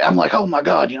like, oh my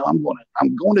God, you know, I'm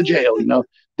going to jail, you know.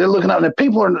 They're looking out,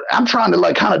 and I'm trying to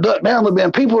like kind of duck down a little bit,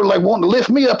 and people are like wanting to lift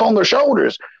me up on their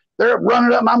shoulders. They're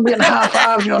running up, and I'm getting high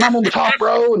fives, you know, and I'm on the top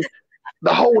row, and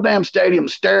the whole damn stadium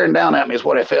staring down at me is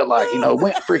what it felt like, you know.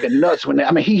 Went freaking nuts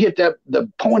he hit the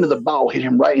point of the ball hit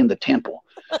him right in the temple,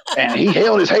 and he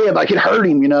held his head like it hurt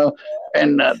him, you know,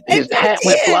 and his hat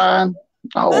went flying.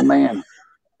 Oh man.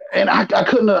 And I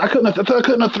couldn't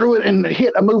have threw it and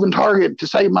hit a moving target to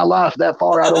save my life that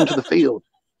far out onto the field.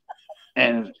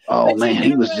 And oh man,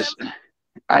 he was just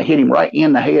I hit him right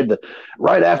in the head,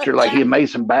 right after like he had made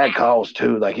some bad calls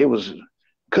too. Like it was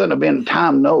couldn't have been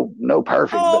timed no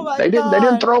perfect. Oh But my they didn't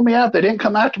God. throw me out. They didn't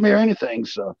come after me or anything.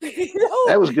 So No,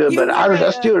 that was good. you But were I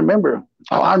still remember.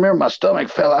 Oh, I remember my stomach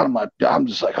fell out of my. I'm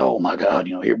just like, oh my God,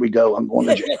 here we go. I'm going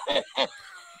to jail.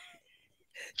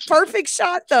 perfect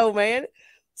shot though, man.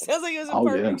 Sounds like it was a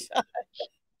perfect shot.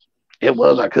 It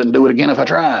was. I couldn't do it again if I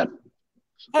tried.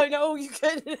 Oh no, you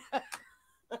couldn't.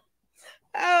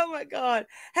 Oh my God.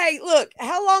 Hey, look,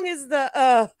 how long is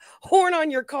the horn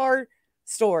on your car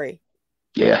story?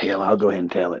 Yeah, hell, I'll go ahead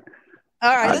and tell it.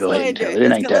 All right, let's go ahead and do it.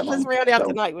 It ain't that long. Let's round out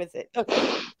tonight with it.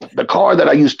 Okay. The car that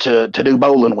I used to do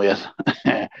bowling with,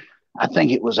 I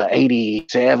think it was a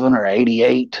 87 or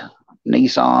 88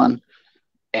 Nissan.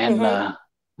 And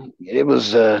it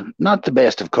was not the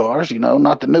best of cars,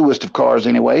 not the newest of cars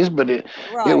anyways, but it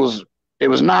was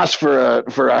nice for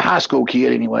a high school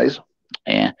kid anyways.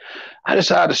 And I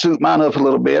decided to suit mine up a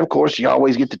little bit. Of course, you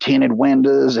always get the tinted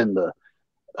windows and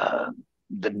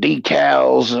the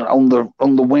decals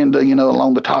on the window,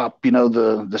 along the top,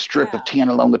 the strip of tin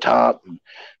along the top. And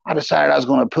I decided I was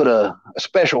going to put a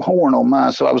special horn on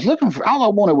mine. So I was looking for, all I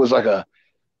wanted was like a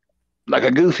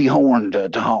goofy horn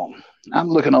to hone. I'm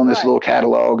looking on this little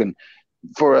catalog, and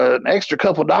for an extra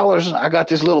couple dollars, I got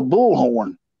this little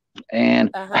bullhorn,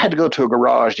 and I had to go to a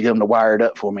garage to get them to wire it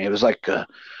up for me. It was like,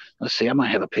 let's see, I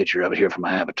might have a picture of it here for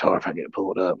my avatar if I get it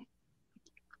pulled up.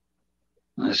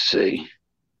 Let's see.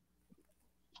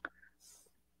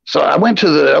 So I went to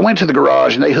the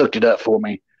garage and they hooked it up for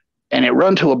me, and it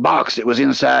run to a box that was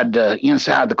inside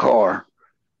the car,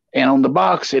 and on the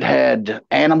box it had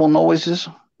animal noises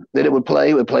that it would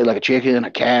play. It would play like a chicken, a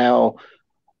cow,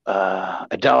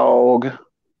 a dog.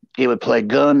 It would play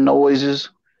gun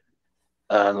noises,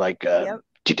 like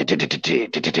do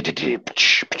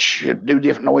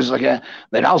different noises like that.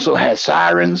 It also had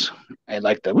sirens and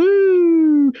like the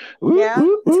woo,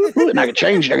 woo, woo, woo, and I could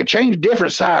change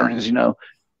different sirens,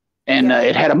 and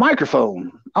it had a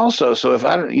microphone also. So if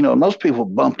most people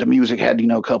bumped the music, had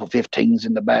a couple 15s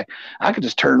in the back. I could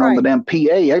just turn on the damn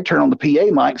PA. I turn on the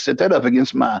PA mic, set that up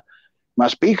against my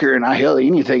speaker, and I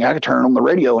could turn on the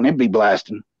radio and it'd be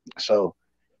blasting. So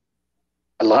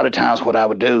a lot of times what I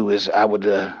would do is I would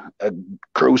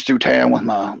cruise through town with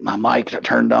my mic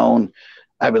turned on.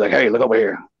 I'd be like, hey, look over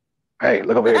here. Hey,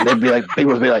 look over here. They'd be like,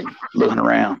 people would be like looking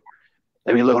around.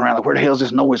 They'd be looking around like, where the hell is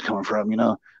this noise coming from?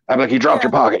 I'd be like, you dropped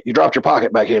your pocket. You dropped your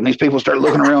pocket back here. And these people start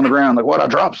looking around the ground like, what? I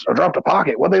dropped a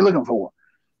pocket. What are they looking for?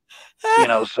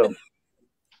 So.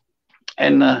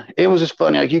 And it was just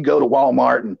funny. Like you go to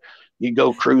Walmart and you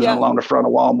go cruising along the front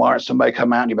of Walmart. Somebody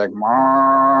come out and you're like,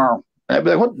 Marr. And I'd be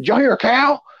like, what? Did y'all hear a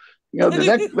cow? Did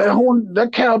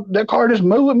that car just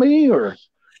move at me? Or,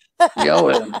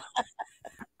 and,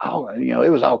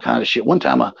 it was all kinds of shit. One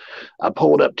time I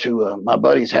pulled up to my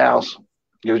buddy's house.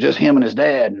 It was just him and his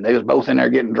dad, and they was both in there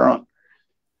getting drunk.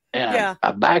 And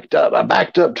I backed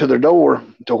up to their door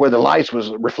to where the lights was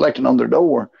reflecting on their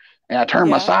door. And I turned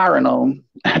my siren on.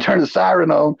 I turned the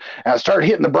siren on, and I started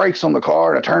hitting the brakes on the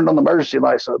car, and I turned on the emergency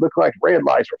lights, so it looked like red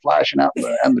lights were flashing out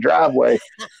in the driveway.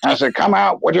 And I said, come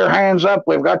out with your hands up.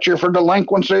 We've got you for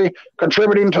delinquency,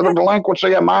 contributing to the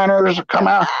delinquency of minors. Come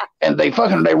out. And they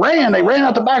ran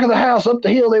out the back of the house, up the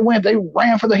hill they went. They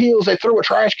ran for the hills. They threw a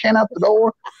trash can out the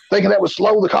door, thinking that would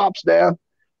slow the cops down.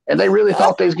 And they really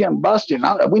thought they was getting busted.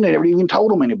 We never even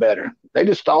told them any better. They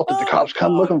just thought that the cops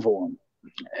come looking for them.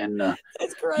 And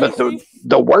but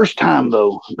the worst time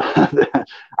though,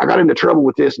 I got into trouble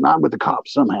with this, not with the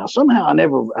cops somehow.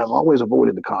 I've always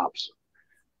avoided the cops.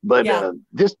 But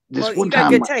this one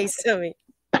time, good taste, me.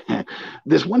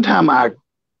 This one time I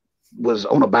was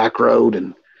on a back road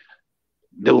and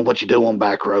doing what you do on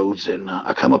back roads, and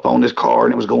I come up on this car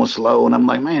and it was going slow, and I'm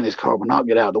like, man, this car will not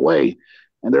get out of the way.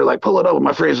 And they're like, pull it over.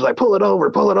 My friends are like, pull it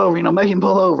over, make him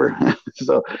pull over.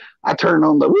 So I turn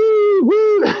on the woo,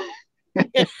 woo.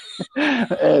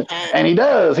 and he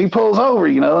does. He pulls over,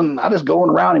 and I just going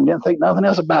around him, didn't think nothing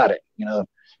else about it.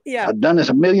 I've done this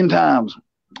a million times.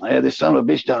 This son of a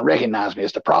bitch doesn't recognize me.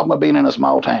 It's the problem of being in a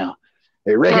small town.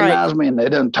 They recognize me, and they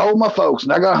done told my folks.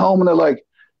 And I got home, and they're like,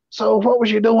 so what was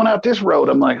you doing out this road?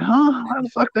 I'm like, huh? How the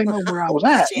fuck they know where I was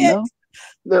at?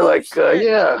 They're like,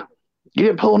 yeah. You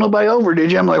didn't pull nobody over,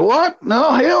 did you? I'm like, what?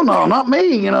 No, hell no, not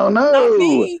me. No. Not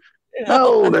me.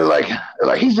 No, they're like,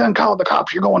 he's done called the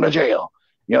cops. You're going to jail.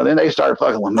 Then they started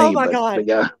fucking with me. Oh my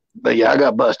God. But I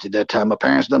got busted that time. My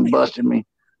parents done busted me.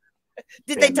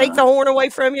 Did they take the horn away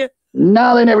from you?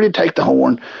 No, they never did take the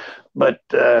horn. But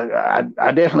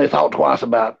I definitely thought twice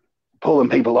about pulling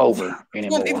people over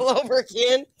anymore. Pulling people over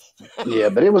again. Yeah,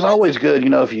 but it was always good,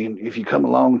 if you come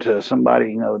along to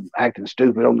somebody, acting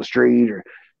stupid on the street, or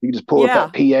You can just pull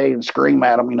up that PA and scream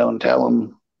at them, and tell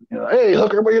them, hey,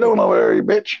 hooker, what you doing over there, you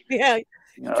bitch? Yeah.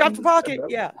 Dropped your pocket.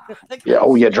 Yeah. Yeah.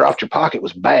 Oh, yeah. Dropped your pocket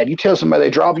was bad. You tell somebody they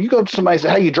dropped, you go to somebody and say,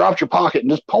 hey, you dropped your pocket,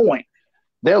 and just point.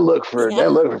 They'll look for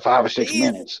 5 or 6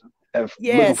 minutes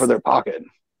looking for their pocket.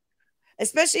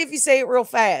 Especially if you say it real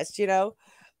fast, It's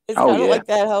kind of like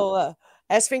that whole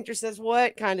sphincter says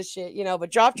what kind of shit,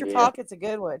 but dropped your pocket's a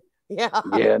good one. Yeah.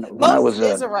 Yeah.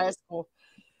 Moses is a rascal.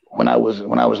 When I was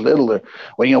littler,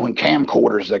 when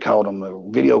camcorders, they called them, the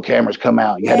video cameras come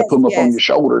out, you had to put them up on your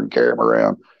shoulder and carry them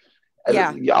around.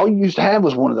 Yeah. All you used to have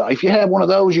was one of those. If you had one of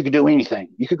those, you could do anything.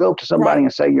 You could go up to somebody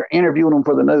and say you're interviewing them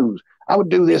for the news. I would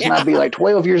do this and I'd be like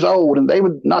 12 years old and they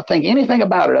would not think anything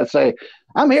about it. I'd say,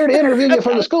 I'm here to interview you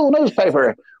for the school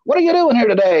newspaper. What are you doing here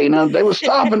today? They would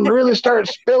stop and really start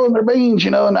spilling their beans,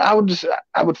 and I would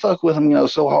fuck with them,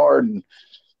 so hard.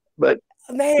 But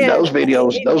man, those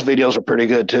videos are pretty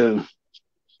good too.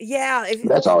 Yeah.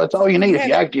 That's all you need.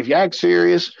 If you act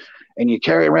serious and you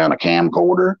carry around a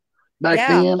camcorder back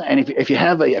then, and if you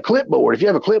have a clipboard,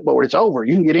 it's over.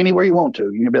 You can get anywhere you want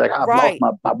to. You can be like, I've lost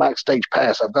my backstage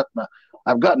pass.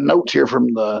 I've got notes here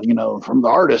from the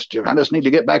artist. I just need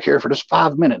to get back here for just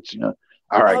 5 minutes.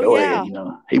 All right, go ahead.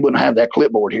 He wouldn't have that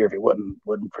clipboard here if he wasn't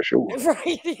for sure.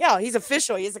 Right? Yeah, he's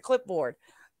official. He has a clipboard.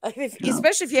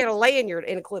 Especially if you had a lanyard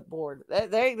in a clipboard,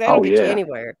 that'll get you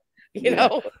anywhere. You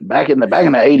know. Back in the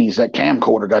 80s, that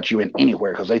camcorder got you in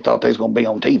anywhere because they thought they was going to be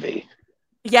on TV.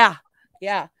 Yeah,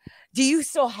 yeah. Do you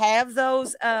still have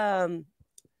those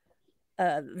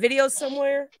videos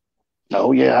somewhere?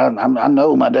 Oh yeah, I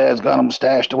know my dad's got them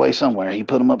stashed away somewhere. He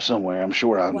put them up somewhere. I'm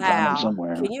sure I can find them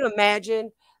somewhere. Can you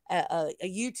imagine a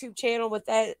YouTube channel with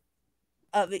that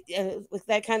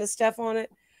kind of stuff on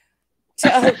it?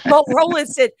 Roland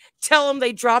said, "Tell them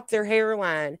they dropped their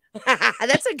hairline."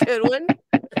 That's a good one.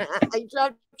 They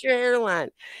dropped your hairline.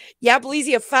 Yeah,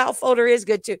 Bleezy, a file folder is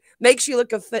good too. Makes you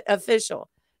look official.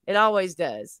 It always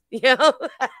does.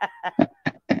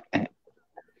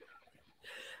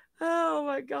 Oh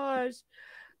my gosh.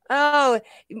 Oh,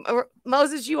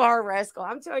 Moses, you are a rascal.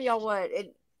 I'm telling y'all what.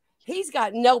 He's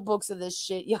got notebooks of this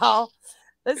shit, y'all.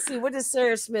 Let's see. What does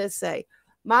Sarah Smith say?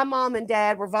 My mom and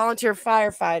dad were volunteer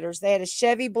firefighters. They had a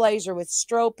Chevy Blazer with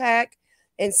strobe pack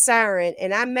and siren,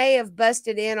 and I may have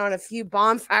busted in on a few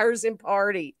bonfires and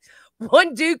parties.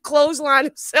 One dude clotheslined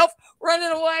himself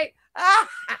running away.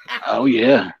 Oh,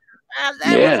 yeah.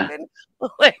 That would have been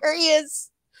hilarious.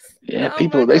 Yeah,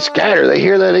 people, they scatter. They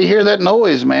hear that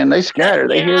noise, man. They scatter.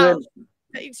 They hear that.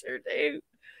 They sure do.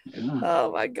 Yeah.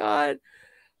 Oh, my God.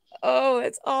 Oh,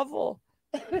 it's awful.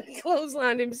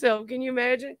 Clotheslined himself. Can you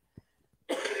imagine?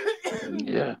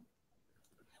 Yeah.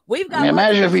 We've got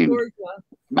imagine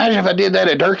if I did that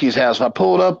at Durkee's house. If I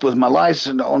pulled up with my lights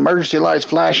and emergency lights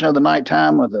flashing of the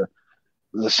nighttime with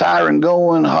the siren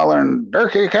going, hollering,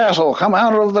 Durkee Castle, come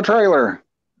out of the trailer.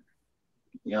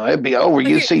 It'd be over.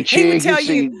 You see Chig,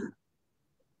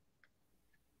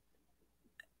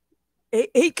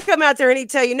 he'd come out there and he'd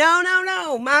tell you,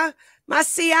 no, my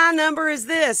CI number is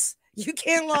this. You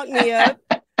can't lock me up.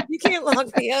 You can't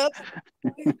lock me up.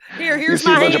 Here's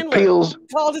my handler.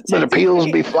 But the peels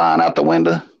be flying out the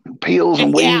window. Peels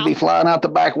and weeds be flying out the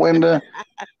back window.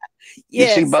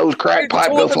 Yes. You see Bo's crack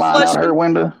pipe go flying out her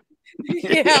window.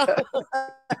 Yeah.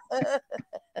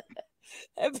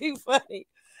 That'd be funny.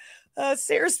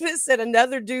 Sarah Smith said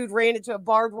another dude ran into a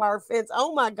barbed wire fence.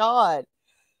 Oh my God.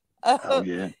 Oh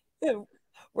yeah.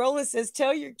 Roland says,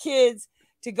 tell your kids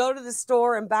to go to the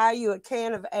store and buy you a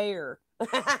can of air.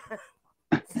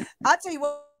 I'll tell you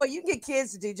what you can get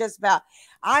kids to do just about.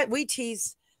 We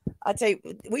tease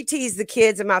the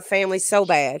kids in my family so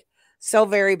bad, so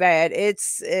very bad.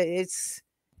 It's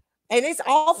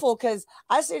awful because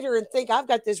I sit here and think I've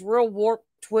got this real warped,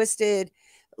 twisted,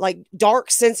 like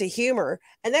dark sense of humor,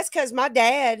 and that's because my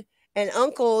dad and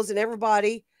uncles and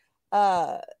everybody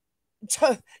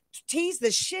teased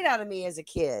the shit out of me as a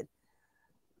kid.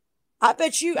 I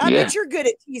bet you're good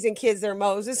at teasing kids there,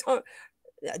 Moses.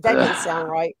 That didn't sound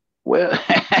right. Well,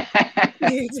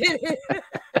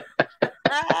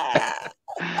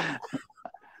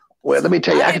 well, let me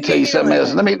tell you. I can tell you something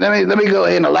else. Let me go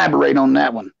ahead and elaborate on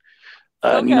that one.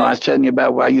 Okay. I was telling you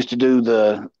about where I used to do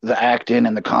the acting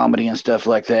and the comedy and stuff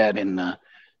like that. And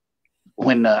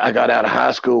when I got out of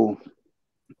high school,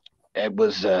 it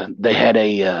was they had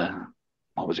a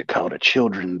what was it called? A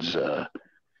children's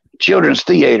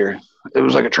theater. It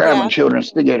was like a traveling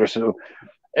children's theater. So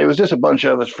it was just a bunch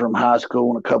of us from high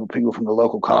school and a couple of people from the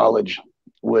local college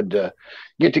would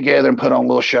get together and put on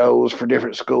little shows for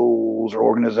different schools or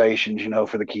organizations,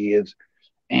 for the kids.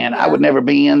 And I would never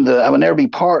be I would never be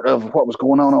part of what was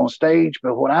going on stage.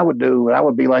 But what I would do, I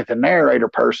would be like the narrator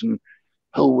person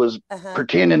who was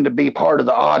pretending to be part of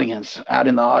the audience, out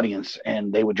in the audience.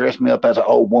 And they would dress me up as an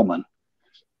old woman.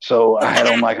 So I had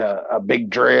on like a big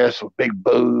dress with big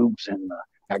boobs, and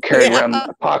I carried around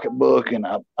a pocketbook, and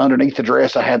underneath the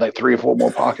dress, I had like 3 or 4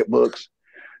 more pocketbooks.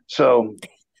 So,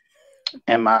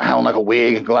 and I had on like a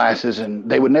wig and glasses,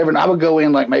 and I would go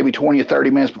in like maybe 20 or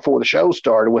 30 minutes before the show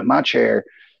started with my chair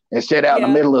and sit out in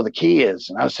the middle of the kids.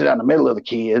 And I would sit out in the middle of the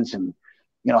kids, and,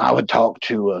 you know, I would talk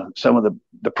to some of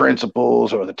the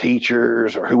principals or the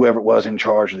teachers or whoever it was in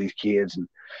charge of these kids, and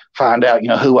find out, you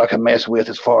know, who I could mess with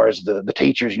as far as the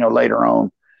teachers, you know, later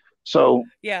on. So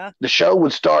the show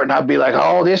would start, and I'd be like,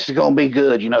 oh, this is going to be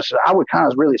good, you know. So I would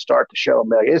kind of really start the show and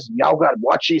be like, y'all got to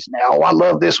watch these now. Oh, I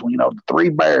love this one, you know, the 3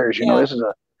 bears, you know,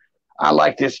 I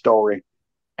like this story.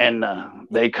 And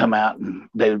they come out, and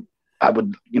I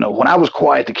would, you know, when I was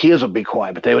quiet, the kids would be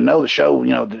quiet, but they would know the show,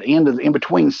 you know, the end of in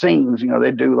between scenes, you know,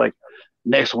 they'd do like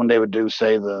next one they would do,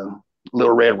 say, the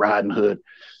Little Red Riding Hood.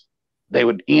 They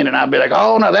would end, and I'd be like,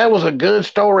 oh, no, that was a good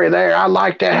story there. I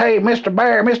like that. Hey, Mr.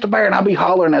 Bear. And I'd be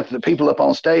hollering at the people up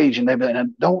on stage, and they'd be like,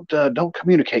 don't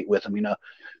communicate with them, you know.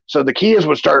 So the kids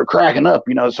would start cracking up,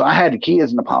 you know. So I had the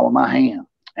kids in the palm of my hand,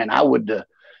 and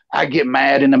I'd get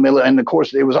mad in the middle. And of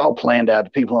course, it was all planned out. The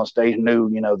people on stage knew,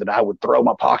 you know, that I would throw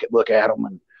my pocketbook at them,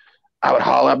 and I would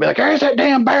holler. I'd be like, there's that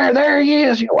damn bear. There he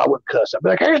is. You know, I wouldn't cuss. I'd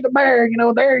be like, there's the bear. You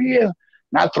know, there he is.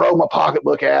 And I'd throw my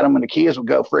pocketbook at them, and the kids would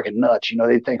go freaking nuts. You know,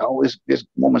 they'd think, oh, this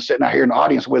woman sitting out here in the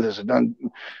audience with us is done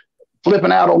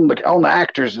flipping out on the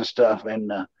actors and stuff. And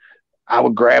I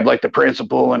would grab like the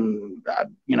principal, and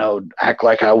you know, act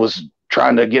like I was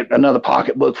trying to get another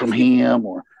pocketbook from him,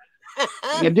 or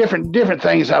you know, different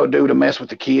things I would do to mess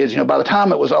with the kids. You know, by the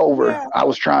time it was over, I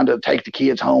was trying to take the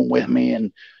kids home with me,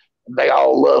 and they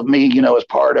all loved me, you know, as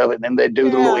part of it. And then they'd do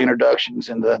the little introductions,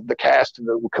 and the cast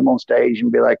would come on stage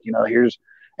and be like, you know,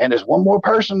 there's one more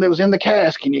person that was in the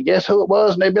cast. Can you guess who it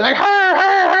was? And they'd be like,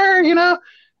 her, you know.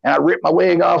 And I ripped my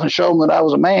wig off and showed them that I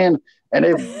was a man. And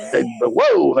they'd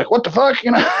whoa, like, what the fuck,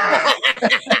 you know?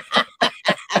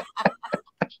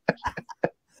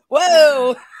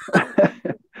 Whoa.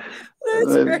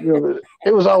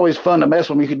 It was always fun to mess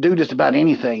with them. You could do just about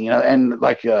anything, you know. And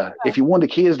like, if you wanted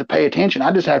the kids to pay attention,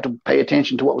 I just have to pay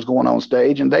attention to what was going on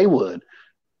stage, and they would,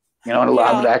 you know. And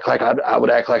I would act like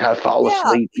I'd fall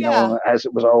asleep, you know, as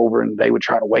it was over, and they would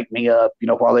try to wake me up, you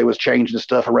know, while they was changing the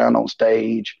stuff around on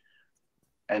stage.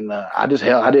 And I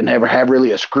didn't ever have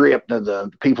really a script.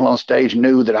 The people on stage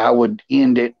knew that I would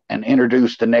end it and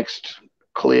introduce the next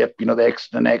clip, you know,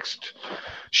 the next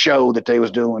show that they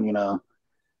was doing, you know.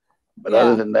 But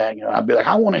other than that, you know, I'd be like,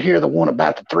 I want to hear the one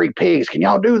about the 3 pigs. Can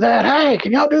y'all do that? Hey,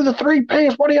 can y'all do the 3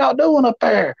 pigs? What are y'all doing up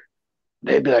there?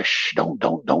 They'd be like, shh, don't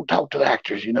talk to the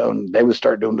actors, you know. And they would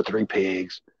start doing the 3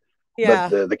 pigs. Yeah.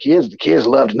 But the kids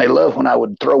loved, and they loved when I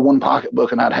would throw one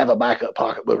pocketbook and I'd have a backup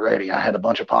pocketbook ready. I had a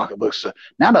bunch of pocketbooks. So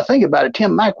now that I think about it,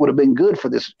 Tim Mack would have been good for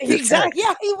this. Exactly.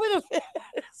 Yeah, he would have been.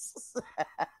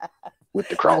 With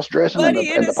the cross dressing and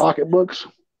the pocketbooks.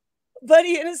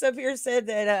 Buddy Ennis up here said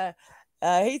that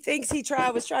he thinks he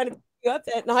was trying to pick you up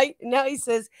that night. And now he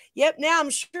says, yep, now I'm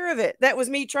sure of it. That was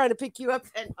me trying to pick you up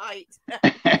that night.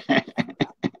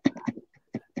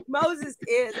 Moses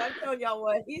is. I'm telling y'all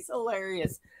what, he's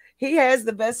hilarious. He has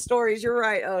the best stories. You're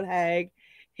right, Old Hag.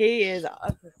 He is.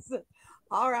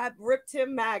 All right, rip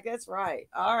Tim Mack. That's right.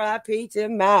 R.I.P.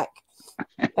 Tim Mack.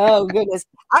 Oh, goodness.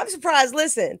 I'm surprised.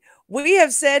 Listen, we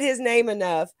have said his name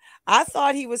enough. I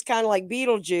thought he was kind of like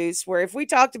Beetlejuice, where if we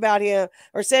talked about him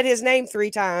or said his name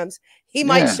 3 times, he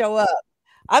might show up.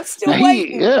 I'm still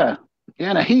waiting.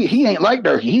 Now he ain't like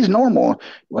Durkee. He's normal.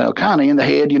 Well, kind of in the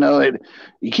head, you know.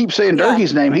 You keep saying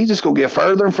Durkee's name, he's just gonna get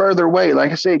further and further away.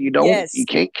 Like I said, you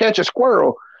can't catch a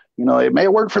squirrel. You know, it may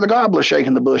work for the gobbler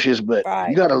shaking the bushes, but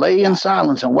you got to lay in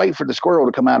silence and wait for the squirrel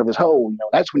to come out of his hole. You know,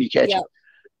 that's when you catch it.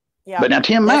 Yeah. But now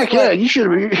Tim Mack, he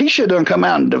should have come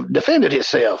out and defended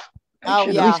himself.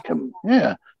 Come out and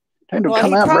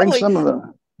bring some of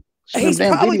the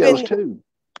damn videos too.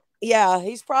 Yeah,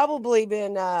 he's probably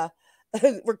been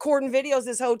recording videos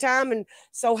this whole time, and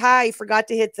so high he forgot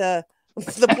to hit the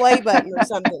play button or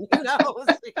something. Who knows?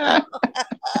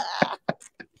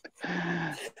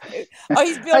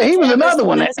 He was another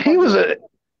one. He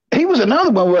was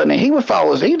another one, wasn't he? He would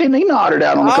follow us. He nodded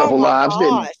out on a couple lives,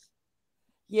 didn't he?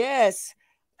 Yes.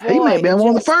 He may have been one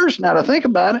of the first. Now to think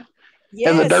about it.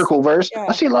 Yes. In the Durkle verse. Yeah.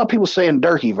 I see a lot of people saying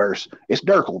Durkee verse. It's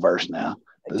Durkle verse now.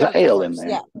 There's an L in there.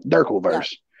 Yeah. Durkle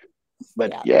verse. Yeah.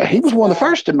 But he was one of the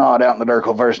first to nod out in the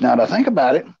Durkle verse. Now that I think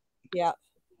about it. Yeah.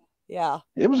 Yeah.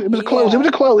 It was close. It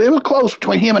was close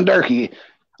between him and Durkee.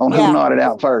 on who nodded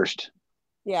out first.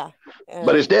 Yeah.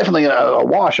 But it's definitely a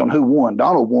wash on who won.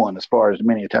 Donald won as far as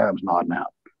many times nodding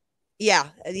out. Yeah.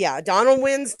 Yeah. Donald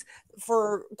wins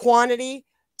for quantity.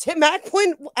 Tim Mack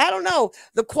win. I don't know.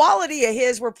 The quality of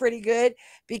his were pretty good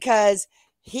because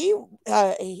he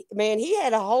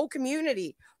had a whole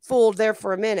community fooled there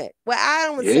for a minute. Well, I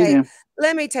don't say,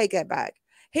 let me take that back.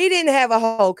 He didn't have a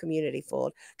whole community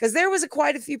fooled because there was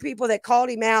quite a few people that called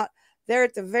him out there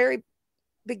at the very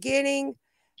beginning.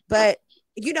 But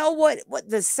you know what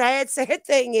the sad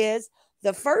thing is?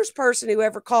 The first person who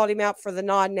ever called him out for the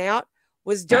nodding out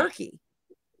was Durkee.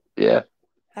 Yeah.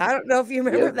 I don't know if you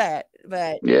remember that,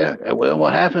 but yeah. Well,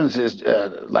 what happens is,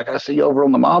 like I see over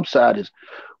on the mob side, is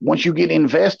once you get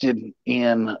invested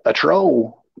in a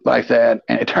troll like that,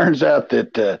 and it turns out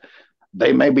that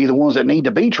they may be the ones that need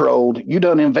to be trolled, you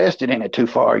done invested in it too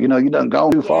far. You know, you done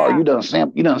gone too far. You done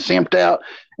simped out,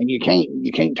 and you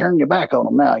can't turn your back on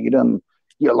them now.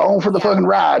 You're along for the fucking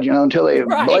ride, you know, until they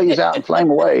blaze out and flame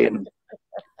away. And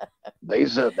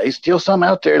there's still some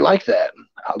out there like that.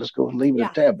 I'll just go and leave it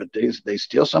at that. But there's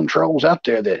still some trolls out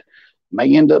there that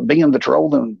may end up being the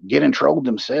troll and getting trolled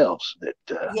themselves. That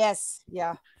yes,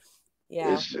 yeah.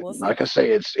 Like I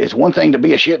say, it's one thing to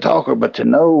be a shit talker, but to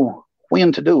know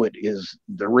when to do it is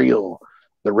the real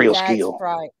skill.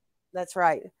 That's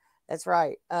right.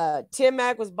 Tim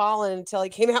Mack was balling until he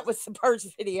came out with the purse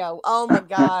video. Oh my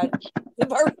God.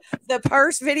 The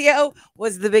purse video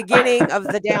was the beginning of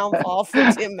the downfall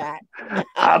for Tim Mack.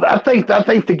 I think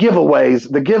the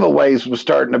giveaways was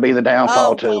starting to be the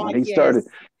downfall too. When he started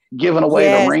giving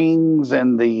away the rings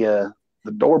and the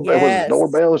doorbell,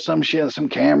 doorbell or some shit, some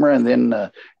camera, and then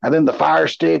the fire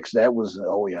sticks. That was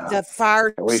the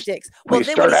fire sticks. Well,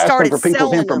 then when he started for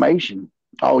people's information.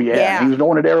 Oh yeah. He was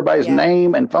wanted everybody's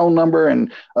name and phone number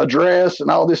and address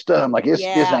and all this stuff. I'm like, this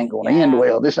ain't going to end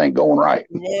well. This ain't going right.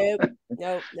 Nope.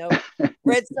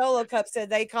 Red Solo Cup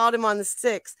said they called him on the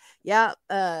 6th. Yeah.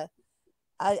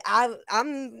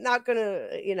 I'm not gonna,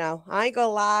 I ain't gonna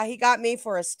lie. He got me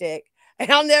for a stick.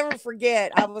 And I'll never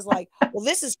forget. I was like, well,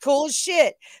 this is cool as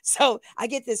shit. So I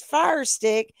get this fire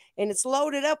stick and it's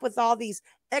loaded up with all these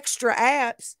extra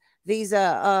apps, these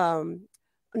non-Amazon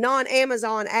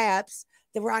apps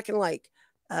that where I can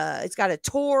it's got a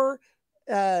Tor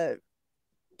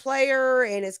player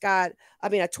and it's got,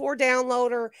 a Tor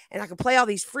downloader and I can play all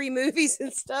these free movies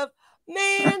and stuff.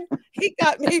 Man, he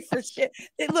got me for shit.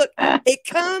 It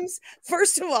comes,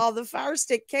 first of all, the Fire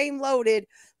Stick came loaded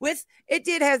with, it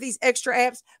did have these extra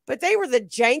apps, but they were the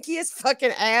jankiest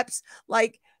fucking apps.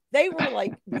 Like, they were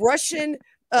like Russian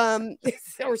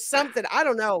or something. I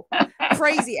don't know.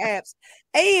 Crazy apps.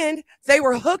 And they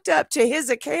were hooked up to his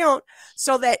account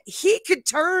so that he could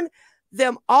turn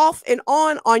them off and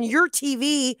on your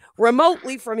TV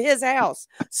remotely from his house.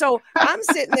 So I'm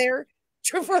sitting there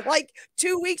for like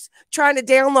 2 weeks trying to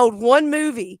download one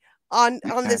movie on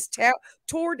this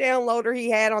Tor downloader he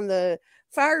had on the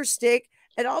Fire Stick.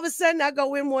 And all of a sudden I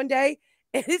go in one day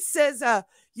and it says,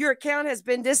 your account has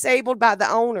been disabled by the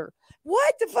owner.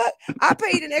 What the fuck? I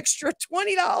paid an extra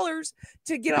 $20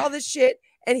 to get all this shit.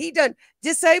 And he done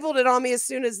disabled it on me as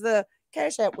soon as the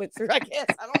Cash App went through, I guess.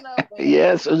 I don't know.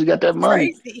 Yes, he got that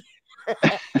money. Crazy.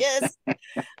 Yes.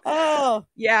 Oh,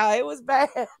 yeah, it was bad.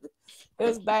 It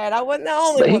was bad. I wasn't the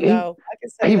only one, though. I can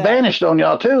say he that. Vanished on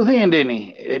y'all, too, then, didn't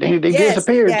he? He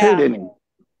disappeared, too, didn't he?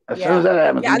 As soon as that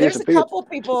happened, he there's a couple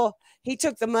people, he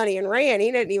took the money and ran.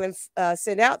 He didn't even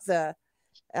send out the...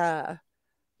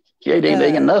 he didn't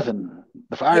get nothing.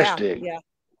 The Fire Stick.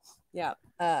 Yeah.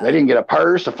 They didn't get a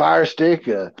purse, a Fire Stick,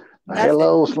 a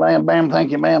hello, slam, bam,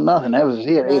 thank you, ma'am, nothing. That was it.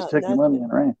 He just took the money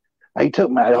and ran. He took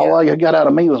my, all he got out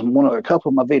of me was a couple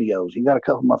of my videos. He got a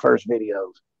couple of my first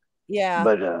videos. Yeah.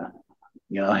 But, at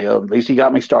least he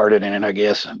got me started in it, I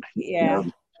guess. And, yeah.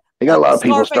 He got a lot of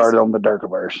people started on the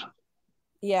Durkiverse.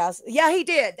 Yes. Yeah, he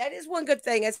did. That is one good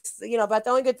thing. It's, but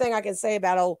the only good thing I can say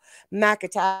about old Mac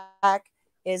Attack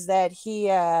is that he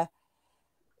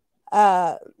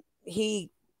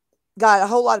got a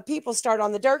whole lot of people started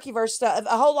on the Durkiverse stuff,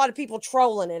 a whole lot of people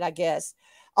trolling it, I guess.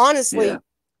 Honestly,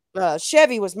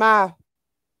 Chevy was my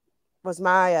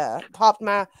popped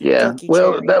my Durkee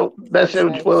cherry. That's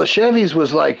it. Well, Chevy's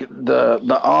was like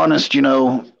the honest,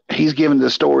 he's giving the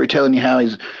story, telling you how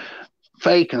he's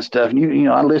fake and stuff. And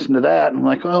I listened to that and I'm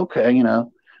like, well, okay,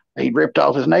 he ripped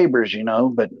off his neighbors,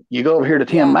 but you go over here to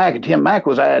Tim Mack, and Tim Mack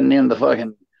was adding in the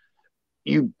fucking,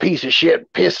 you piece of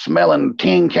shit, piss smelling,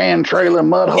 tin can trailer,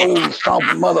 mud hole,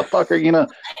 stomping motherfucker, I'm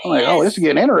like, oh, this is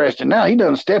getting interesting now. He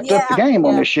done stepped up the game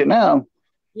on this shit now.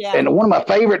 Yeah. And one of my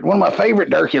favorite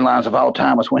Durkee lines of all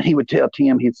time was when he would tell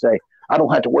Tim, he'd say, I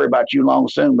don't have to worry about you long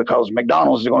soon because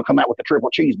McDonald's is going to come out with a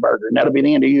triple cheeseburger, and that'll be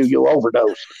the end of you. You'll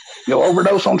overdose. You'll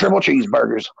overdose on triple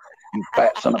cheeseburgers. You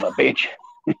fat son of a bitch.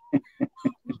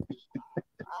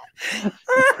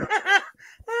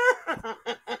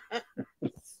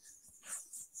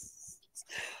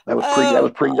 That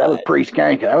was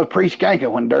pre-Skanka. That was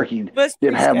pre-Skanka when Durkee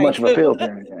didn't have much of a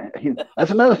filter.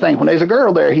 That's another thing. When there's a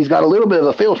girl there, he's got a little bit of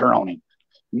a filter on him.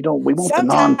 We want the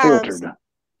non-filtered.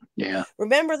 Yeah.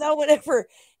 Remember though, whenever,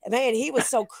 man, he was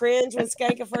so cringe when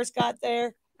Skanka first got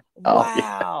there.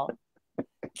 Wow. Yeah.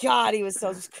 God, he was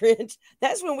so cringe.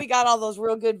 That's when we got all those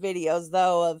real good videos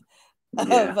though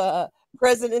of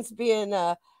presidents being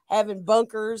having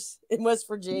bunkers in West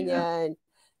Virginia and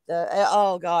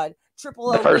oh God.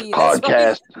 Triple the first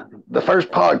podcast, the first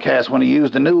podcast when he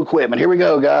used the new equipment. Here we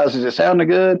go, guys. Is it sounding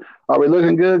good? Are we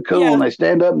looking good? Cool. Yeah. And they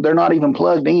stand up and they're not even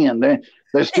plugged in.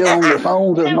 They're still on their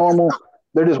phones as normal.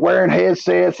 They're just wearing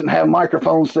headsets and have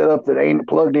microphones set up that ain't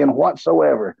plugged in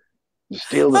whatsoever. It's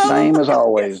still the same as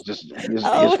always. Just his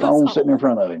phone sitting in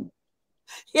front of him.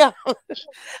 Yeah.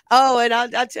 Oh, and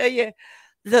I'll tell you,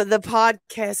 the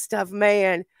podcast stuff,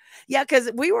 man. Yeah, because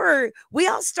we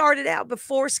all started out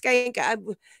before Skanka.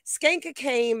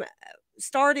 Skanka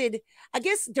started, I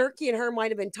guess Durkee and her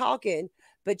might have been talking,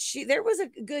 but there was a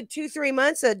good 2-3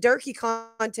 months of Durkee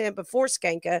content before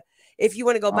Skanka. If you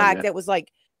want to go back, that was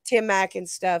like Tim Mack and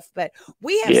stuff. But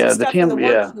we have some stuff in the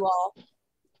works, you all.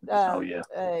 I'm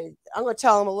going to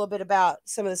tell them a little bit about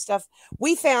some of the stuff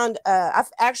we found.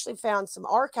 I've actually found some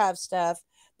archive stuff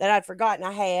that I'd forgotten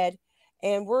I had,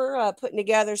 and we're putting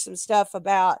together some stuff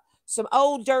about some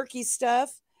old Durkee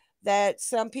stuff that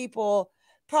some people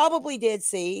probably did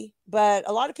see, but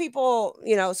a lot of people,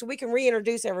 so we can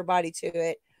reintroduce everybody to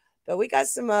it. But we got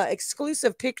some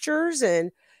exclusive pictures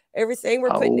and everything we're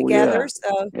putting together.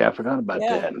 So I forgot about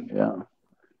that.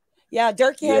 Yeah,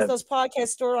 Durkee has those podcasts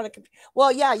stored on a computer.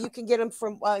 Well, yeah, you can get them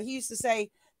from. He used to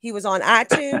say he was on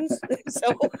iTunes.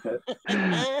 So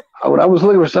when I was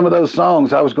looking for some of those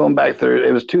songs, I was going back through.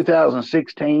 It was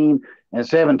 2016 and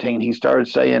 17. He started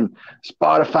saying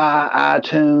Spotify,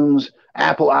 iTunes,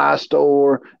 Apple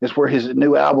iStore is where his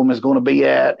new album is going to be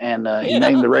at, and he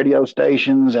named the radio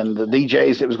stations and the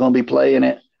DJs that was going to be playing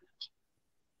it.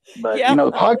 But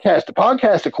the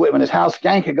podcast equipment is how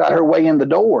Skanka got her way in the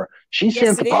door. She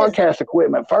sent the podcast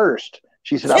equipment first.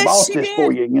 She said, "I bought this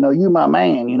for you. You my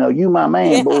man. You my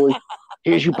man, boy.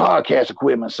 Here's your podcast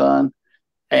equipment, son."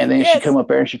 And then she come up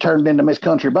there and she turned into Miss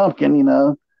Country Bumpkin,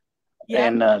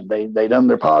 and they done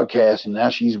their podcast, and now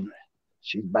she's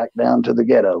back down to the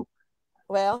ghetto.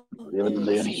 Well, in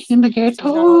the ghetto. She's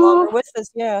no longer with us.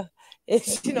 Yeah,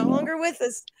 she's no longer with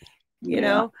us.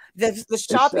 The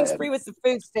shopping spree with the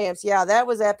food stamps. Yeah, that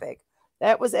was epic.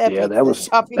 That was epic. Yeah, that was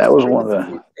one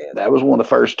of the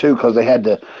first two, because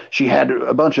she had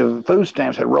a bunch of food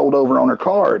stamps had rolled over on her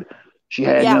card. She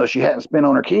had she hadn't spent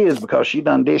on her kids because she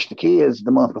done dished the kids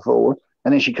the month before,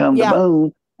 and then she come to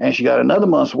Boone and she got another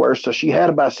month's worth. So she had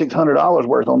about $600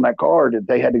 worth on that card that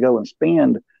they had to go and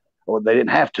spend, or they didn't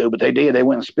have to, but they did. They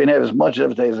went and spent as much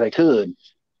of it as they could.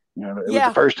 It was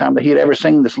the first time that he had ever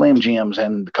seen the Slim Jims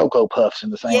and the Cocoa Puffs in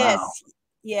the same aisle.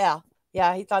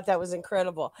 Yeah, he thought that was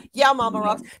incredible. Yeah, Mama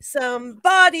Rocks.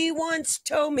 Somebody once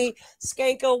told me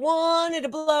Skanka wanted to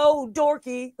blow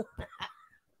Dorky.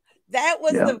 That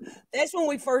was that's when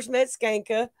we first met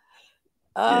Skanka.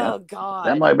 Oh God.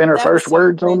 That might have been her first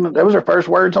words on that was her first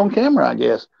words on camera, I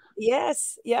guess.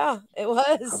 Yes, yeah, it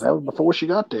was. That was before she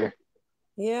got there.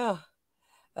 Yeah.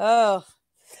 Oh.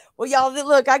 Well, y'all,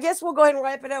 look, I guess we'll go ahead and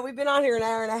wrap it up. We've been on here an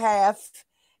hour and a half.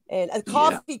 And a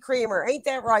coffee creamer. Ain't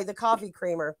that right? The coffee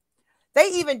creamer. They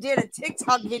even did a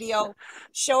TikTok video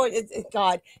showing it.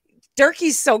 God,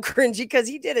 Durkee's so cringy because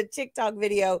he did a TikTok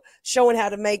video showing how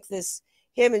to make this.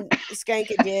 Him and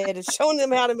Skanka did, and showing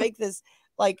them how to make this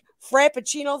like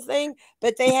frappuccino thing.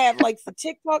 But they have like the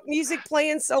TikTok music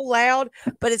playing so loud,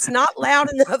 but it's not loud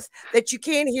enough that you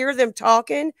can't hear them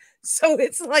talking. So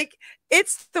it's like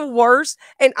it's the worst.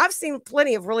 And I've seen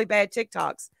plenty of really bad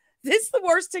TikToks. This is the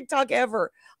worst TikTok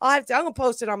ever. I'm gonna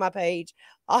post it on my page.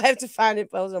 I'll have to find it,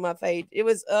 post on my page. It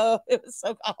was so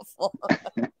awful.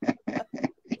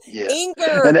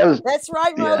 Inger. That's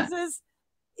right, Moses.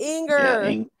 Inger.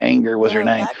 Yeah, Inger was her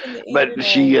name. But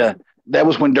she that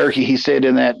was when Durkee, he said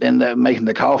in that making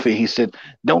the coffee, he said,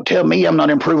 "Don't tell me I'm not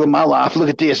improving my life. Look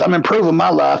at this. I'm improving my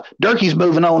life. Durkee's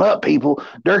moving on up, people.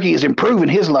 Durkee is improving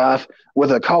his life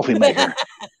with a coffee maker."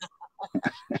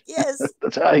 Yes.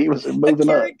 That's how he was moving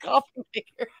up. Coffee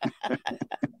maker.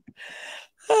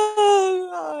 Oh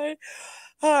God.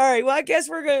 All right. Well, I guess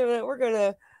we're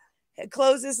gonna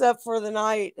close this up for the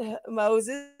night.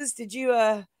 Moses, did you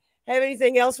have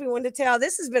anything else we wanted to tell?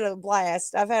 This has been a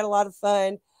blast. I've had a lot of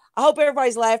fun. I hope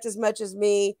everybody's laughed as much as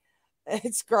me.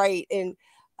 It's great. And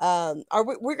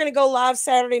we're going to go live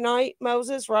Saturday night,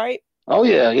 Moses, right? Oh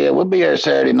yeah, we'll be here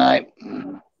Saturday night.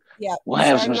 Yeah, we'll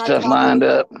have Saturday some stuff lined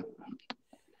up.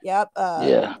 Yep.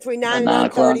 Yeah, between 9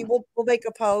 and 9:30, we'll make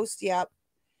a post. Yep.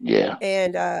 Yeah.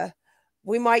 And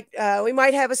we might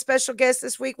have a special guest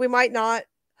this week. We might not.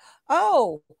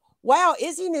 Oh, wow.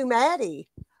 Izzy knew Maddie.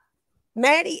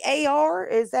 Maddie AR,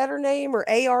 is that her name? Or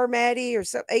AR Maddie or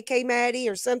some AK Maddie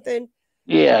or something?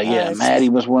 Yeah. Maddie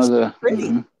was one of the pretty.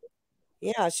 Mm-hmm.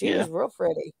 Yeah, she was real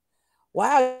pretty.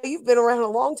 Wow, you've been around a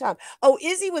long time. Oh,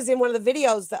 Izzy was in one of the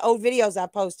videos, the old videos I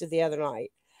posted the other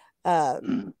night.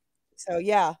 So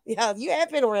yeah, you have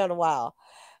been around a while.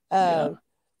 But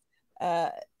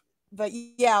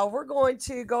yeah, we're going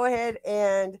to go ahead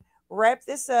and wrap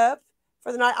this up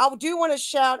for the night. I do want to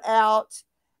shout out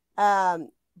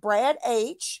Brad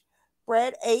H.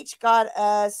 Brad H got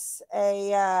us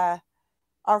our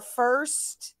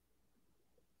first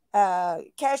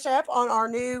Cash App on our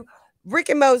new Rick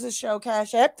and Moses Show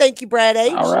Cash App. Thank you, Brad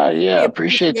H. All right, yeah,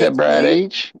 appreciate that, Brad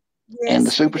H. Yes, and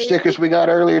the super stickers we got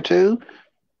earlier too.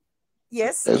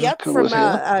 Yes, cool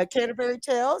from Canterbury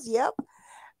Tales. Yep,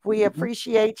 we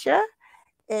appreciate you.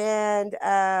 And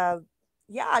yeah,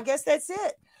 I guess that's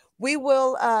it. We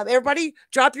will, everybody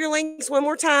drop your links one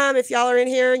more time. If y'all are in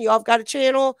here and you all have got a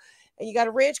channel and you got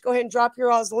a wrench, go ahead and drop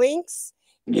your all's links.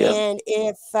 Yep. And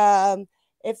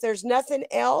if there's nothing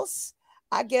else,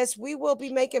 I guess we will be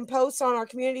making posts on our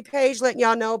community page, letting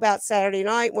y'all know about Saturday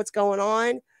night, what's going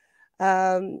on.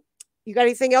 You got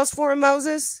anything else for him,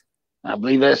 Moses? I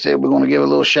believe that's it. We're going to give a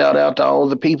little shout out to all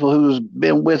the people who's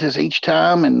been with us each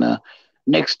time and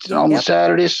next on the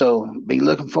Saturday. So be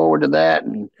looking forward to that.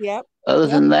 And other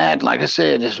than that, like I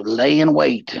said, just lay in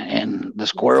wait and the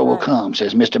squirrel will come,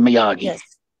 says Mr. Miyagi.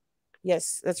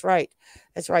 Yes, that's right.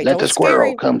 That's right. Let the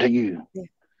squirrel come to you.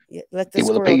 Yeah, let the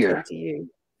squirrel come to you.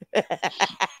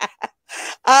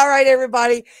 All right,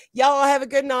 everybody. Y'all have a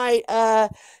good night.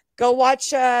 Go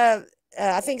watch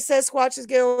I think Sasquatch is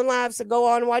going live, so go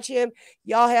on and watch him.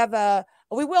 Y'all have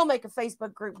we will make a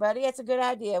Facebook group, buddy. That's a good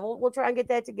idea. We'll try and get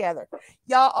that together.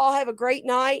 Y'all all have a great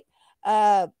night.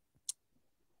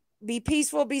 Be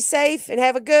peaceful, be safe, and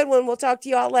have a good one. We'll talk to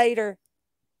y'all later.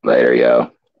 Later,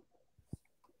 y'all.